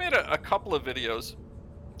 Yeah, I've made a couple of videos.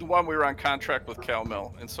 One, we were on contract with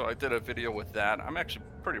CalMill, and so I did a video with that. I'm actually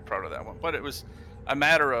pretty proud of that one. But it was a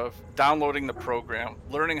matter of downloading the program,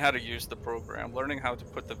 learning how to use the program, learning how to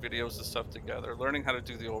put the videos and stuff together, learning how to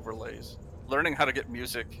do the overlays, learning how to get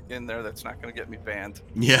music in there that's not going to get me banned.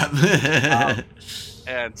 Yeah.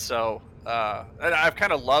 And so and I've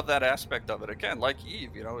kind of loved that aspect of it. Again, like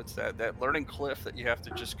Eve, you know, it's that learning cliff that you have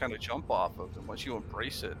to just kind of jump off of, and once you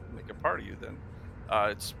embrace it and make it part of you, then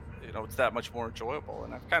it's, you know, it's that much more enjoyable.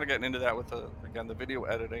 And I've kind of gotten into that with the video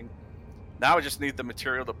editing. Now I just need the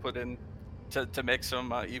material to put in to make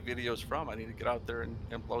some Eve videos from. I need to get out there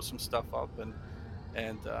and blow some stuff up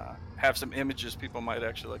and have some images people might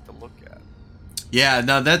actually like to look at. Yeah,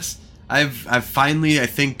 no, that's I've finally, I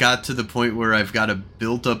think, got to the point where I've got a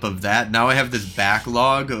built up of that. Now I have this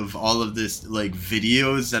backlog of all of this like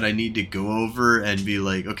videos that I need to go over and be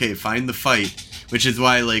like, okay, find the fight. Which is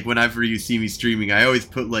why, like, whenever you see me streaming, I always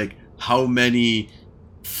put like how many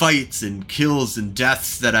fights and kills and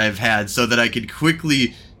deaths that I've had, so that I could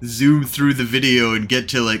quickly zoom through the video and get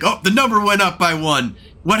to like, oh, the number went up by 1.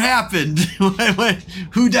 What happened?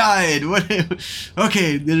 Who died?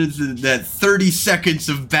 Okay, there's that 30 seconds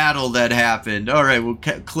of battle that happened. All right, we'll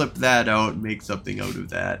clip that out and make something out of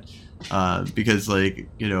that. Because, like,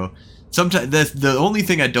 you know, sometimes the only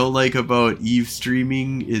thing I don't like about Eve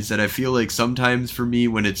streaming is that I feel like sometimes for me,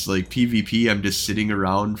 when it's like PvP, I'm just sitting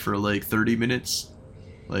around for like 30 minutes,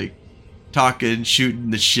 like talking,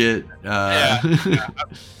 shooting the shit.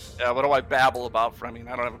 Yeah, what do I babble about I mean,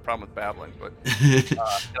 I don't have a problem with babbling, but you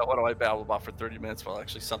know, what do I babble about for 30 minutes while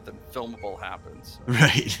actually something filmable happens? So,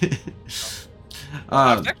 right.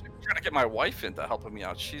 I was actually trying to get my wife into helping me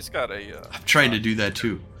out. She's got a... I'm trying to do that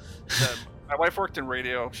too. My wife worked in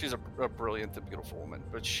radio. She's a brilliant and beautiful woman,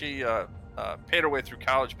 but she paid her way through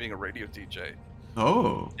college being a radio DJ.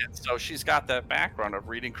 Oh. And so she's got that background of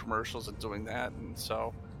reading commercials and doing that, and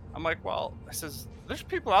so I'm like, well, I says, there's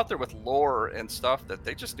people out there with lore and stuff that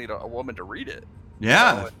they just need a woman to read it.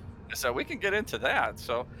 Yeah. So we can get into that.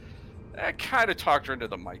 So I kind of talked her into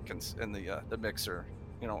the mic and the mixer,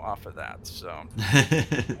 you know, off of that. So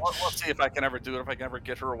we'll see if I can ever do it, if I can ever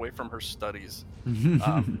get her away from her studies.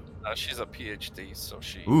 She's a PhD, so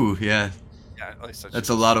she... Ooh, yeah. Yeah, at least that's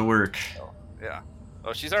a lot of work. So, yeah.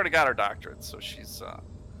 Well, she's already got her doctorate, so she's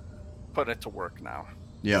putting it to work now.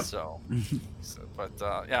 Yeah. But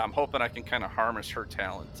yeah, I'm hoping I can kind of harness her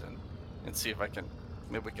talent and see if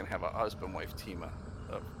maybe we can have a husband-wife team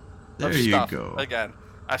of there stuff. You go. Again,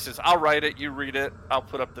 I says, I'll write it, you read it, I'll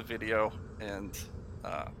put up the video, and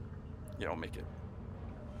you know, make it.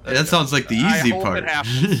 Yeah, that sounds like the easy part. It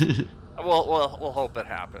happens. We'll hope it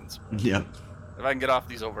happens. Yep. If I can get off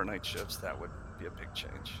these overnight shifts, that would be a big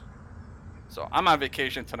change. So I'm on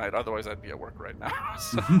vacation tonight. Otherwise, I'd be at work right now.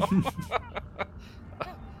 So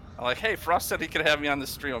I'm like, hey, Frost said he could have me on the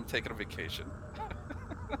stream. I'm taking a vacation.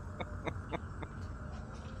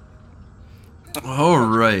 All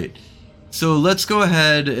right. So let's go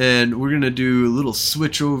ahead and we're going to do a little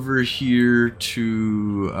switch over here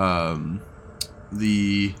to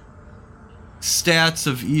the stats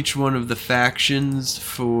of each one of the factions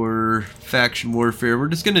for Faction Warfare. We're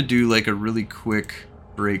just going to do like a really quick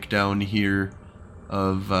breakdown here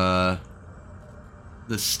of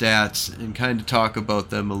the stats and kind of talk about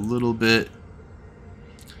them a little bit.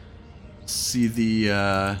 See the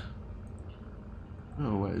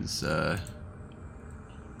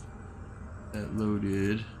that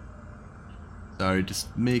loaded. Sorry,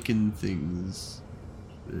 just making things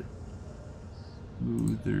a bit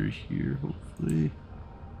smoother here, hopefully.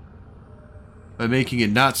 By making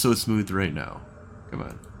it not so smooth right now. Come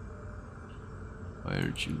on. Why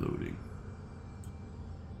aren't you loading?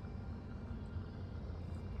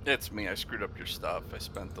 It's me. I screwed up your stuff. I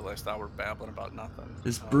spent the last hour babbling about nothing.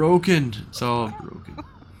 It's broken. It's all broken.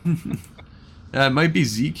 Yeah, it might be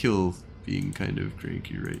Z-Kill being kind of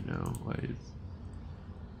cranky right now. Why is...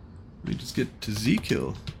 Let me just get to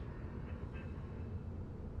Z-Kill.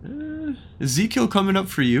 Is Z-Kill coming up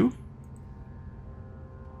for you?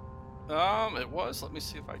 It was. Let me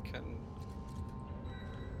see if I can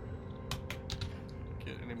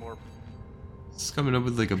get any more. It's coming up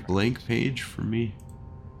with like a blank page for me.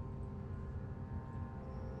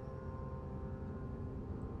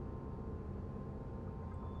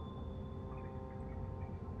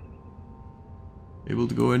 Able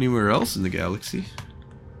to go anywhere else in the galaxy?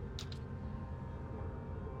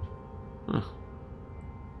 Huh.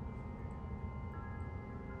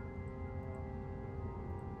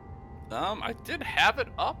 I did have it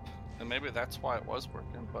up, and maybe that's why it was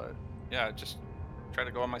working, but yeah, I just tried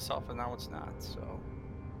to go on myself, and now it's not, so.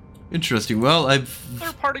 Interesting. Well,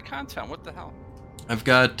 Third-party content, what the hell? I've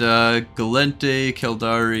got Gallente,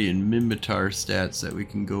 Keldari, and Minmatar stats that we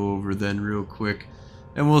can go over then real quick.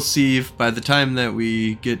 And we'll see if by the time that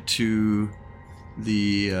we get to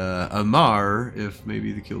the Amar, if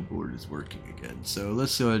maybe the kill board is working again. So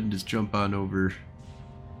let's go ahead and just jump on over.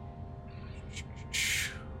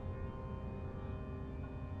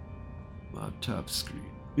 Laptop screen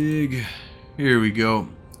big. Here we go.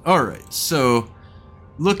 Alright, so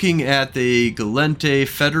looking at the Gallente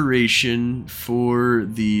Federation for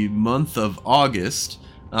the month of August.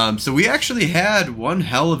 So we actually had one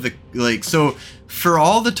hell of a, so for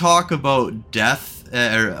all the talk about death,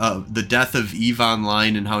 the death of EVE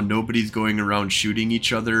Online and how nobody's going around shooting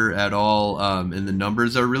each other at all, and the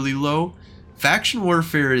numbers are really low, faction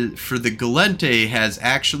warfare for the Gallente has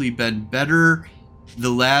actually been better the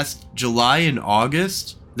last July and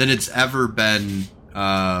August than it's ever been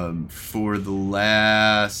for the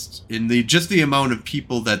last, just the amount of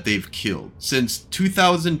people that they've killed since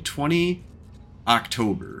 2020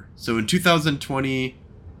 October. So in 2020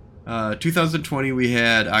 we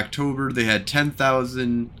had October, they had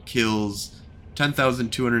 10,000 kills,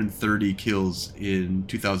 10,230 kills in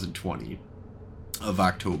 2020 of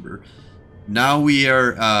October. Now we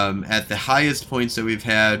are at the highest points that we've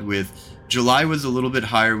had. With July was a little bit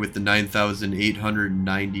higher with the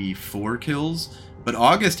 9,894 kills, but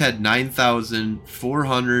August had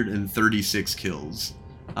 9,436 kills.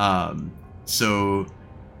 So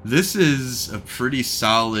this is a pretty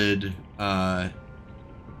solid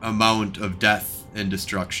amount of death and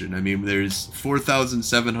destruction. I mean, there's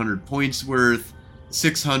 4,700 points worth,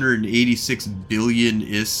 686 billion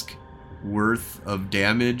ISK worth of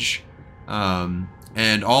damage,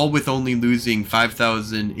 and all with only losing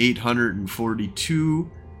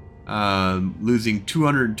 5,842, losing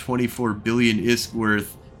 224 billion ISK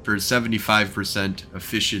worth for 75%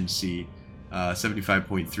 efficiency,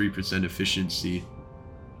 75.3% efficiency.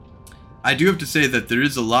 I do have to say that there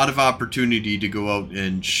is a lot of opportunity to go out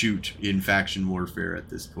and shoot in faction warfare at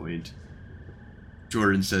this point.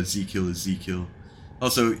 Jordan says Z-Kill is Z-Kill.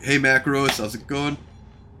 Also, hey Macros, how's it going?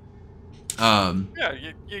 Yeah,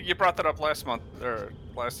 you brought that up last month, or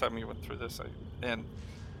last time you went through this, and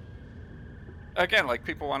again, like,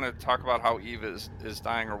 people want to talk about how EVE is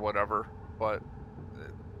dying or whatever, but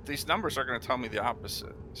these numbers are going to tell me the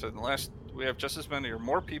opposite. So in the last, we have just as many or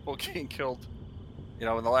more people getting killed, in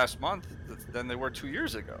the last month than they were 2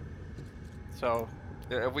 years ago. So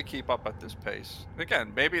if we keep up at this pace,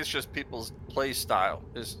 again, maybe it's just people's play style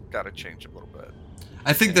has got to change a little bit.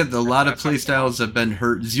 I think that a lot of playstyles have been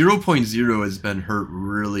hurt. 0.0 has been hurt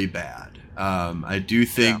really bad. I do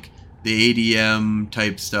think the ADM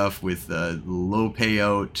type stuff with low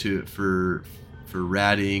payout for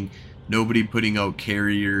ratting, nobody putting out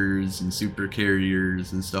carriers and super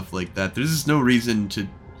carriers and stuff like that. There's just no reason to,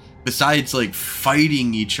 besides like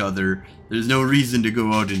fighting each other, there's no reason to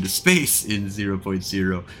go out into space in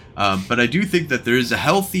 0.0. But I do think that there is a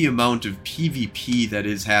healthy amount of PvP that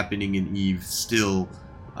is happening in EVE still.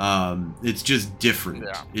 It's just different.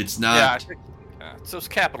 Yeah. It's not. Yeah, I think it's those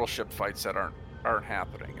capital ship fights that aren't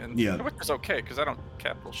happening, and which is okay because I don't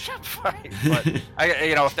capital ship fight. But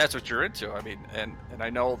if that's what you're into, I mean, and I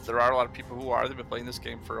know there are a lot of people who are. They've been playing this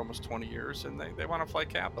game for almost 20 years, and they want to fight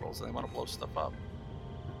capitals and they want to blow stuff up.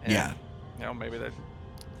 And, maybe that.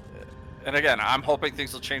 And again, I'm hoping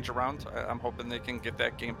things will change around. I'm hoping they can get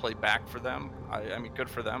that gameplay back for them. I mean, good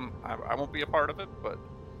for them. I won't be a part of it, but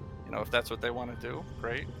if that's what they want to do,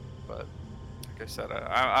 great. But like I said,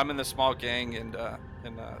 I'm in the small gang and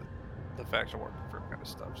in the faction warfare kind of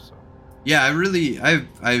stuff. So yeah,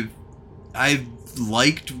 I've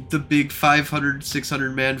liked the big 500,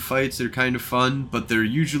 600 man fights. They're kind of fun, but they're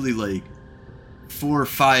usually like 4 or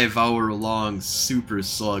 5 hour long super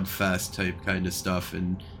slugfest type kind of stuff.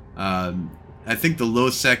 And I think the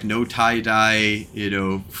low sec, no tie-dye,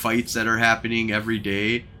 fights that are happening every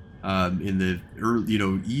day in the early,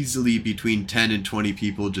 easily between 10 and 20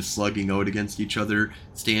 people just slugging out against each other,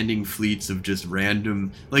 standing fleets of just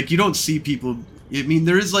random, like, you don't see people. I mean,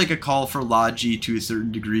 there is like a call for Logi to a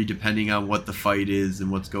certain degree depending on what the fight is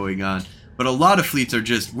and what's going on, but a lot of fleets are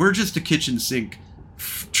we're just a kitchen sink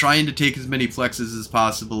trying to take as many plexes as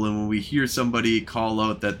possible, and when we hear somebody call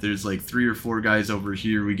out that there's like 3 or 4 guys over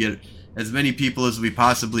here, we get as many people as we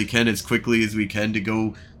possibly can as quickly as we can to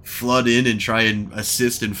go flood in and try and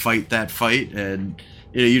assist and fight that fight, and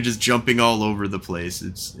you're just jumping all over the place.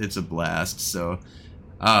 It's a blast. So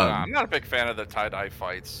I'm not a big fan of the tie-dye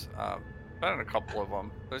fights. Been in a couple of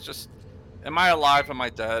them. It's just, am I alive? Am I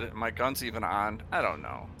dead? Am my guns even on? I don't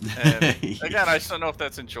know. And again, I just don't know if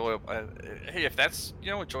that's enjoyable. Hey, if that's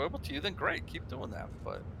enjoyable to you, then great, keep doing that.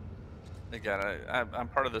 But again, I'm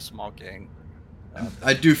part of the small gang.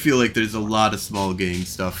 I do feel like there's a lot of small gang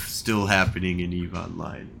stuff still happening in EVE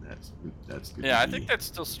Online, and that's good. Yeah, I think that's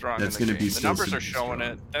still strong. That's going to be the numbers are showing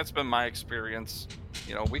it. That's been my experience.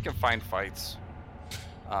 We can find fights.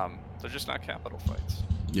 They're just not capital fights.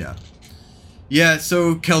 Yeah. Yeah,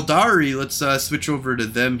 so Caldari, let's switch over to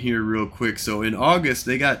them here real quick. So in August,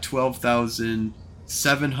 they got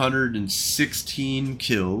 12,716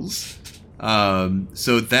 kills.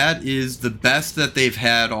 So that is the best that they've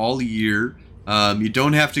had all year. You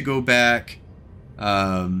don't have to go back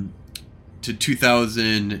to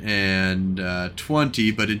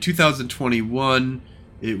 2020, but in 2021,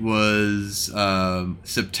 it was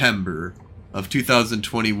September of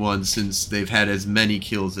 2021, since they've had as many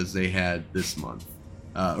kills as they had this month,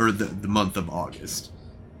 or the month of August.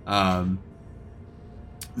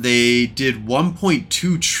 They did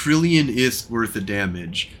 1.2 trillion ISK worth of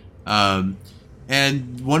damage.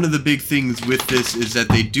 And one of the big things with this is that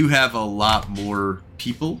they do have a lot more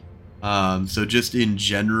people. So just in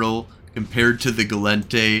general, compared to the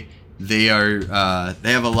Gallente, they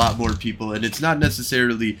have a lot more people, and it's not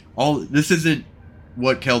necessarily this isn't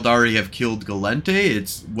what Caldari have killed Gallente,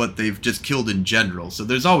 it's what they've just killed in general. So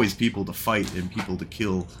there's always people to fight and people to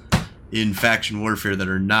kill in faction warfare that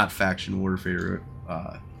are not faction warfare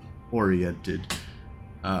oriented.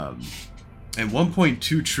 And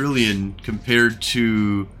 1.2 trillion compared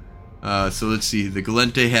to so let's see, the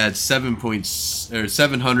Gallente had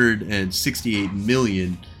 768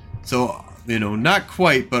 million. So, not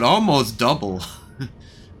quite, but almost double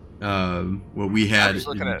what we had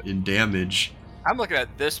in damage. I'm looking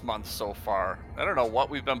at this month so far. I don't know what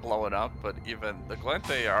we've been blowing up, but even the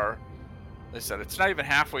Gallente they said it's not even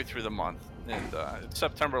halfway through the month. And it's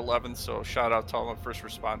September 11th, so shout out to all the first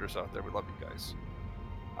responders out there. We love you guys.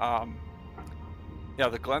 Yeah,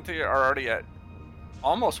 the Gallente are already at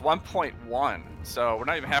almost 1.1. So we're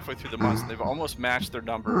not even halfway through the month. They've almost matched their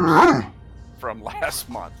numbers from last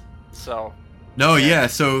month. So. No, yeah.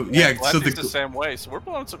 So yeah, so the same way. So we're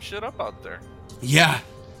blowing some shit up out there. Yeah.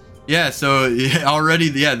 Yeah, so already,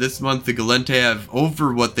 this month the Gallente have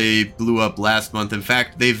over what they blew up last month. In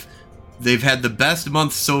fact, they've had the best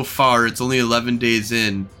month so far. It's only 11 days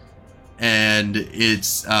in, and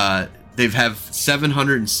it's they've have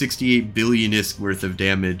 768 billion ISK worth of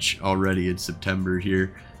damage already in September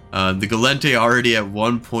here. The Gallente already at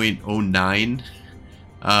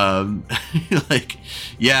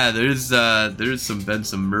 1.09. There's been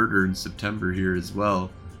some murder in September here as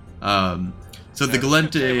well. So the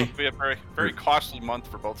Gallente would be a very, very costly month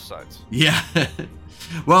for both sides. Yeah.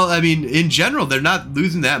 Well, I mean, in general, they're not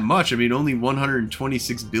losing that much. I mean, only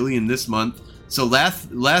 126 billion this month. So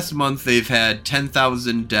last month they've had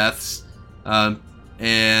 10,000 deaths,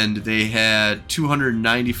 and they had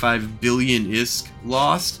 295 billion ISK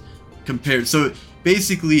lost. So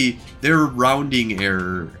basically, their rounding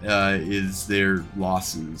error is their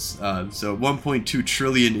losses. So 1.2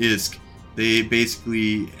 trillion ISK, they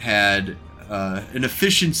basically had an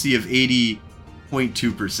efficiency of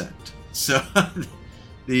 80.2%. So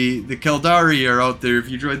the Caldari are out there. If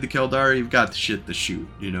you join the Caldari, you've got the shit to shoot.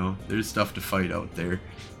 There's stuff to fight out there,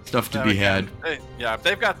 stuff to be had.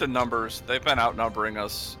 They've got the numbers. They've been outnumbering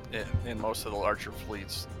us in most of the larger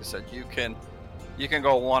fleets. They said you can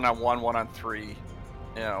go 1-on-1, 1-on-3,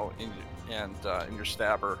 in your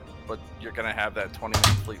stabber, but you're gonna have that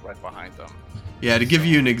 20-man fleet right behind them. Yeah, to give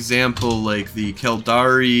you an example, like the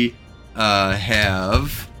Caldari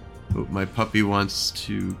have. Oh, my puppy wants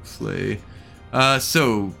to play.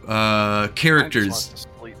 Characters.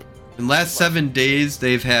 In the last 7 days,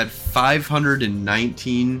 they've had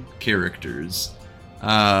 519 characters.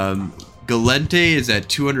 Gallente is at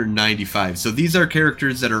 295. So these are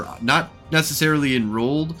characters that are not necessarily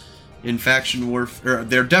enrolled in faction warfare.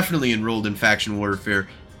 They're definitely enrolled in faction warfare,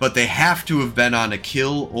 but they have to have been on a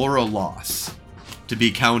kill or a loss to be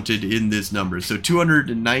counted in this number. So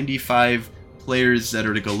 295 players that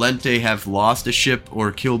are the Gallente have lost a ship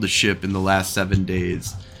or killed a ship in the last 7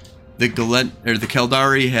 days. The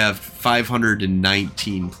Caldari have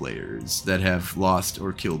 519 players that have lost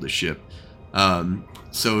or killed a ship.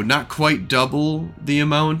 So not quite double the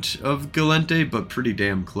amount of Gallente, but pretty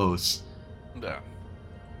damn close. Yeah.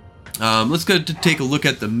 Let's go to take a look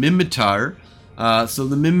at the Minmatar. So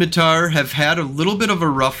the Minmatar have had a little bit of a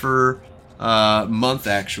rougher month,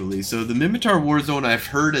 actually. So the Minmatar Warzone, I've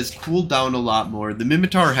heard, has cooled down a lot more. The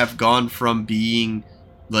Minmatar have gone from being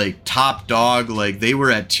like top dog, like they were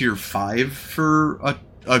at tier 5 for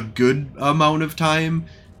a good amount of time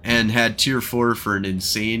and had tier 4 for an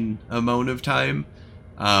insane amount of time.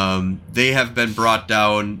 They have been brought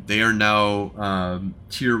down. They are now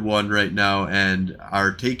tier 1 right now and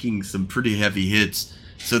are taking some pretty heavy hits.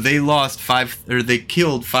 So they they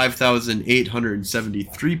killed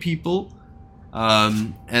 5,873 people,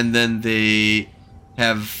 and then they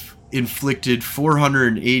have inflicted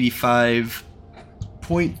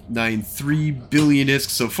 485.93 billion ISK,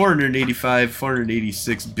 so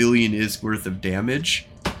 486 billion ISK worth of damage.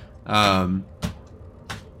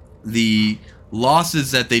 The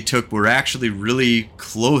losses that they took were actually really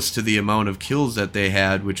close to the amount of kills that they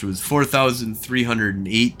had, which was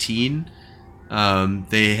 4,318.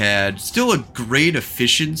 They had still a great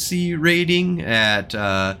efficiency rating at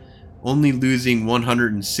only losing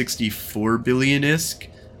 164 billion ISK.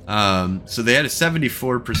 So they had a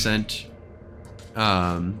 74%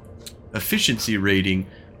 efficiency rating,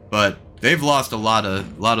 but they've lost a lot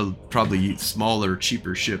of probably smaller,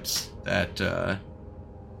 cheaper ships that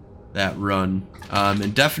run.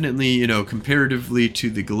 And definitely, you know, comparatively to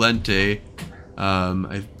the Gallente,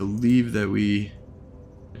 I believe that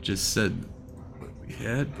I just said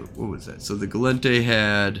had, but what was that? So the Gallente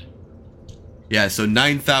had, so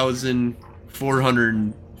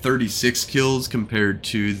 9,436 kills compared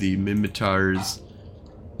to the Minmatar's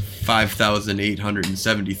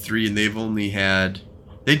 5,873, and they've only had,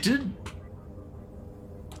 they do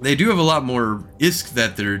have a lot more ISK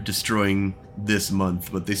that they're destroying this month,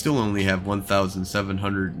 but they still only have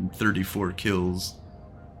 1,734 kills.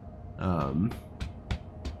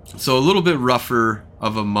 So a little bit rougher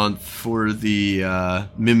of a month for the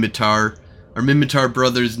Minmatar. Our Minmatar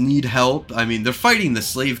brothers need help. I mean, they're fighting the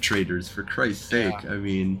slave traders, for Christ's sake. I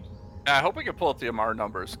mean... Yeah, I hope we can pull up the MR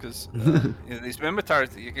numbers, because these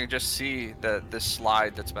Minmatars, you can just see this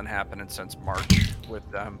slide that's been happening since March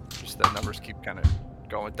with them. Just the numbers keep kind of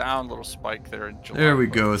going down, little spike there in July. There we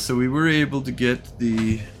go. So we were able to get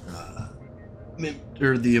the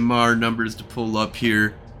MR numbers to pull up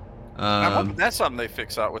here. I'm hoping that's something they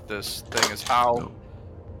fix out with this thing, is how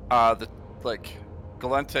the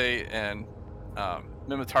Gallente and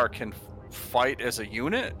Minmatar can fight as a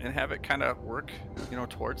unit and have it kind of work, you know,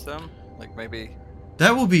 towards them. Like maybe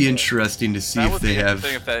that will be interesting to see if they have.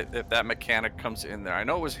 If that mechanic comes in there, I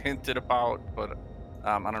know it was hinted about, but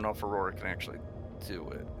I don't know if Aurora can actually do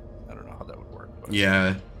it. I don't know how that would work. But,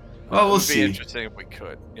 yeah. Well, we'll see. It would be interesting if we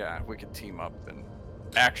could. Yeah, if we could team up and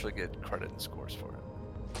actually get credit and scores for it.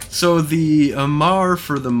 So the Amar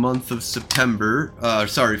for the month of September,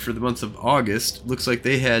 for the month of August, looks like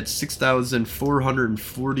they had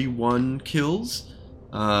 6,441 kills.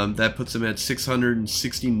 That puts them at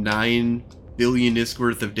 669 billion ISK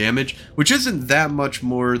worth of damage, which isn't that much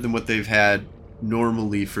more than what they've had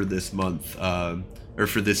normally for this month, or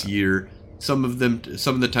for this year. Some of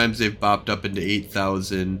the times they've bopped up into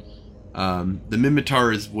 8,000. The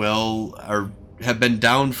Minmatar as well have been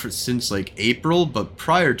down since like April, but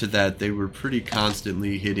prior to that they were pretty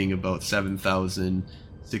constantly hitting about 7,000,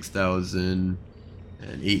 6,000,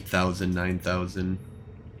 and 8,000, 9,000.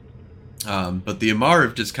 But the Amar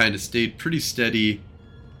have just kind of stayed pretty steady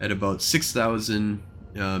at about 6,000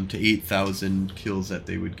 to 8,000 kills that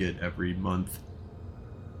they would get every month.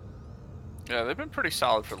 Yeah, they've been pretty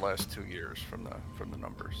solid for the last 2 years from the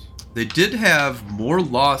numbers. They did have more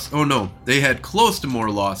loss. Oh no, they had close to more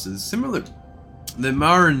losses. Similar. The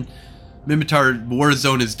Mar and Minmatar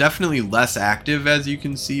Warzone is definitely less active, as you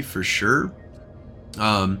can see, for sure.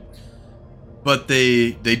 But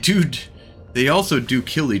they also do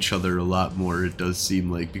kill each other a lot more, it does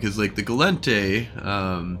seem like, because like the Gallente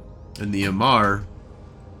and the Amar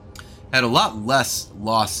had a lot less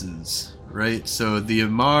losses, right? So the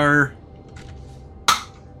Amar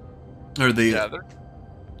they're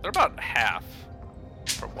about half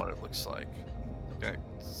from what it looks like. Okay.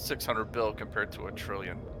 600 bill compared to $1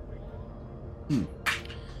 trillion.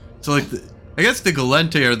 So like I guess the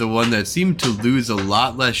Gallente are the one that seem to lose a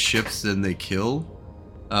lot less ships than they kill.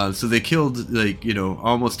 So they killed, like, you know,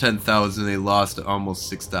 almost 10,000. They lost almost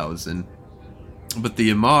 6,000. But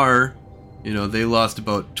the Amarr, they lost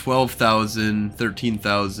about 12,000,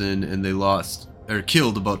 13,000, and they lost, or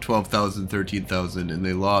killed about 12,000, 13,000, and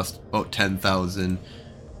they lost about 10,000.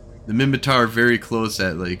 The Minmatar very close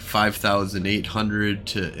at like 5,800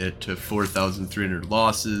 to 4,300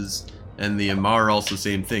 losses. And the Amarr also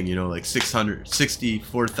same thing, like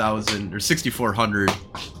 64,000 or 6,400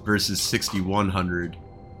 versus 6,100.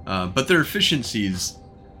 But their efficiencies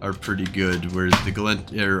are pretty good, whereas the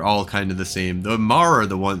Gallente are all kind of the same. The Amarr are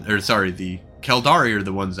the the Caldari are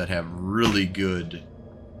the ones that have really good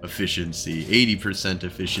efficiency, 80%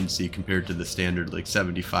 efficiency compared to the standard like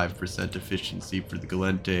 75% efficiency for the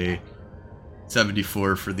Gallente,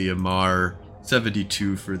 74 for the Amarr,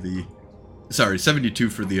 72 for the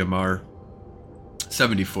Amarr,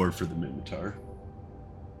 74 for the Minmatar.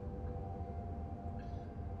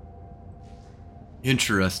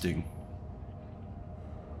 Interesting.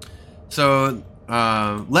 So,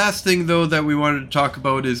 last thing though that we wanted to talk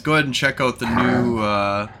about is go ahead and check out the new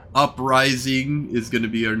Uprising is going to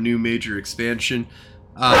be our new major expansion.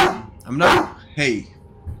 Hey,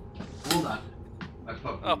 hold on. My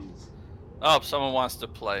puppy. Oh, someone wants to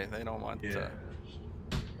play. They don't want to.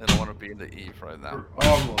 They don't want to be in the Eve right now.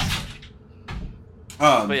 Almost.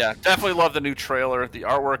 But yeah, definitely love the new trailer. The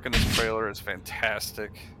artwork in this trailer is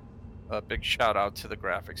fantastic. A big shout out to the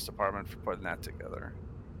graphics department for putting that together.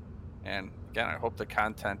 And again, I hope the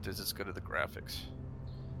content is as good as the graphics.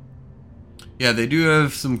 Yeah, they do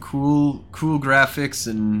have some cool graphics,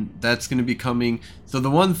 and that's going to be coming. So the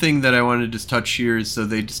one thing that I want to just touch here is, so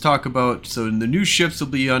they just talk about, so the new ships will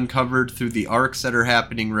be uncovered through the arcs that are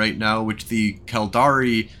happening right now, which the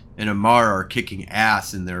Caldari and Amarr are kicking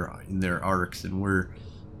ass in their arcs, and we're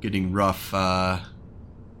getting rough. I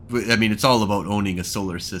mean, it's all about owning a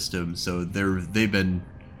solar system, so they've been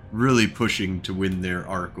really pushing to win their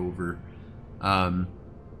arc over.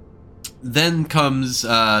 Then comes,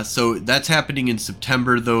 so that's happening in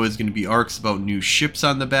September, though, is going to be arcs about new ships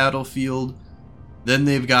on the battlefield. Then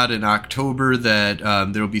they've got in October that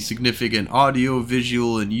there will be significant audio,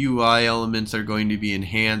 visual, and UI elements are going to be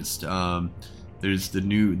enhanced. There's the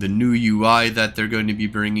new UI that they're going to be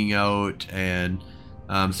bringing out, and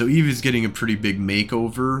so Eve is getting a pretty big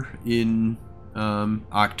makeover in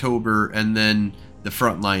October, and then the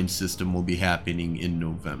frontline system will be happening in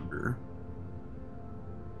November.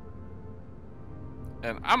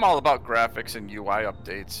 And I'm all about graphics and UI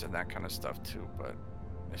updates and that kind of stuff too, but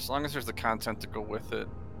as long as there's the content to go with it,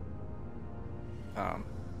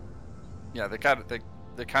 yeah,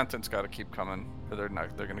 the content's got to keep coming. They're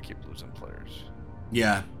going to keep losing players.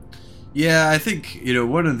 Yeah, I think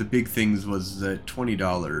one of the big things was that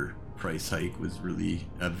 $20 price hike was really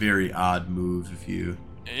a very odd move, if you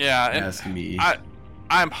ask me.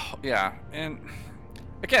 And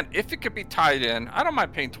again, if it could be tied in, I don't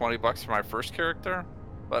mind paying $20 for my first character,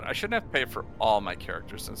 but I shouldn't have to pay for all my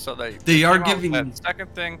characters. And so they are giving that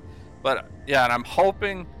second thing. But yeah, and I'm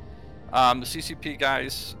hoping the CCP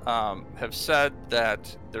guys have said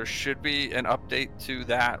that there should be an update to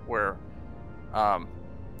that where,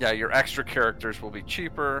 your extra characters will be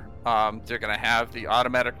cheaper. They're going to have the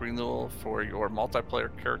automatic renewal for your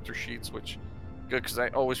multiplayer character sheets, which good because I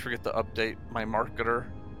always forget to update my marketer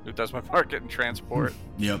who does my market and transport.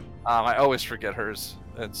 Yep. I always forget hers,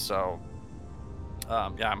 and so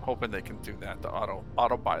I'm hoping they can do that to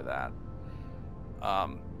auto buy that.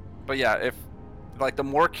 But yeah, if like the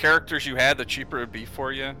more characters you had, the cheaper it would be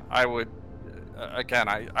for you. I would again,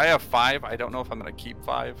 I have 5. I don't know if I'm going to keep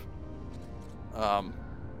 5.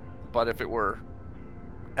 But if it were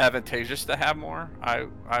advantageous to have more, I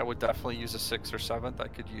would definitely use a 6th or 7th. I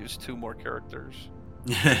could use 2 more characters.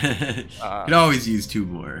 You could always use 2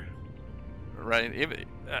 more. Right.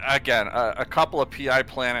 Again, a couple of PI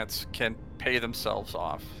planets can pay themselves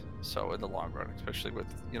off. So in the long run, especially with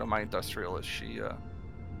my industrialist, she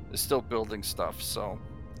is still building stuff. So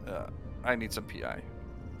I need some PI.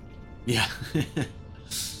 Yeah.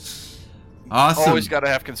 Awesome. Always got to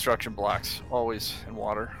have construction blocks. Always in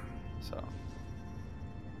water. So.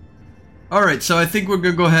 All right, so I think we're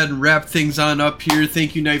going to go ahead and wrap things on up here.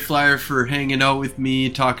 Thank you, Nightflyer, for hanging out with me,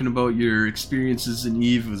 talking about your experiences in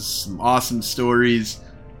Eve. It was some awesome stories.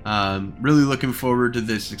 Really looking forward to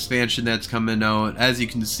this expansion that's coming out. As you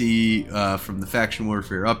can see from the Faction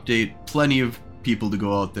Warfare update, plenty of people to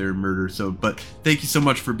go out there and murder. But thank you so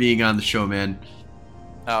much for being on the show, man.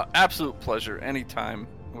 Absolute pleasure. Anytime.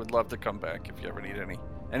 Would love to come back if you ever need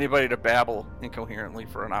anybody to babble incoherently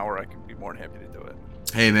for an hour. I can be more than happy to do it.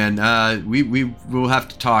 Hey man, we'll have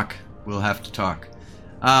to talk. But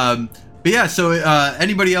yeah, so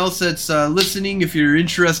anybody else that's listening, if you're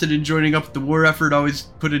interested in joining up with the war effort, always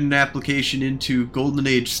put in an application into Golden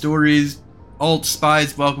Age Stories. alt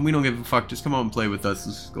spies, welcome. We don't give a fuck. Just come out and play with us.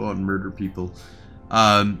 Let's go out and murder people.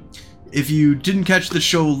 If you didn't catch the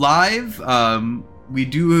show live, we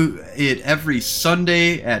do it every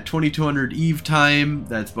Sunday at 2200 Eve time.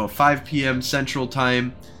 That's about 5 p.m. Central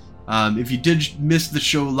time. If you did miss the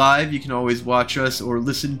show live, you can always watch us or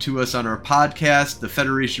listen to us on our podcast, the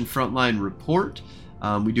Federation Frontline Report.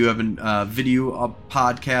 We do have a video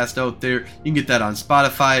podcast out there. You can get that on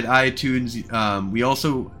Spotify, iTunes. We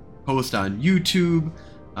also post on YouTube.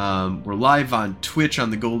 We're live on Twitch on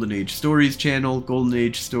the Golden Age Stories channel, Golden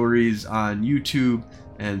Age Stories on YouTube,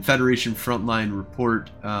 and Federation Frontline Report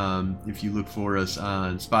if you look for us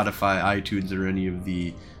on Spotify, iTunes, or any of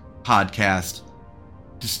the podcast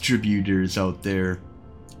distributors out there.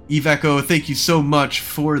 Eve Echo, thank you so much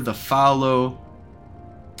for the follow.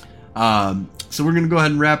 So we're going to go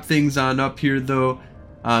ahead and wrap things on up here, though.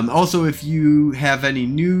 Also, if you have any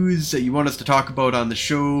news that you want us to talk about on the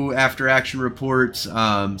show, after action reports,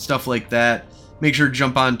 stuff like that, make sure to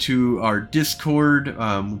jump onto our Discord.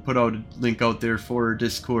 We'll put out a link out there for our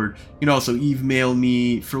Discord. You can also email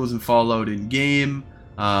me Frozen Fallout in game,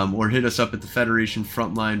 or hit us up at the Federation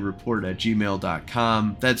Frontline Report at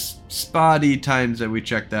gmail.com. That's spotty times that we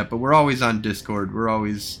check that, but we're always on Discord.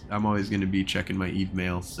 I'm always going to be checking my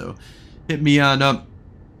email, so hit me on up.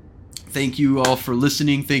 Thank you all for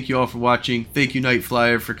listening. Thank you all for watching. Thank you, Night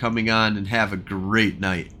Flyer, for coming on, and have a great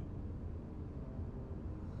night.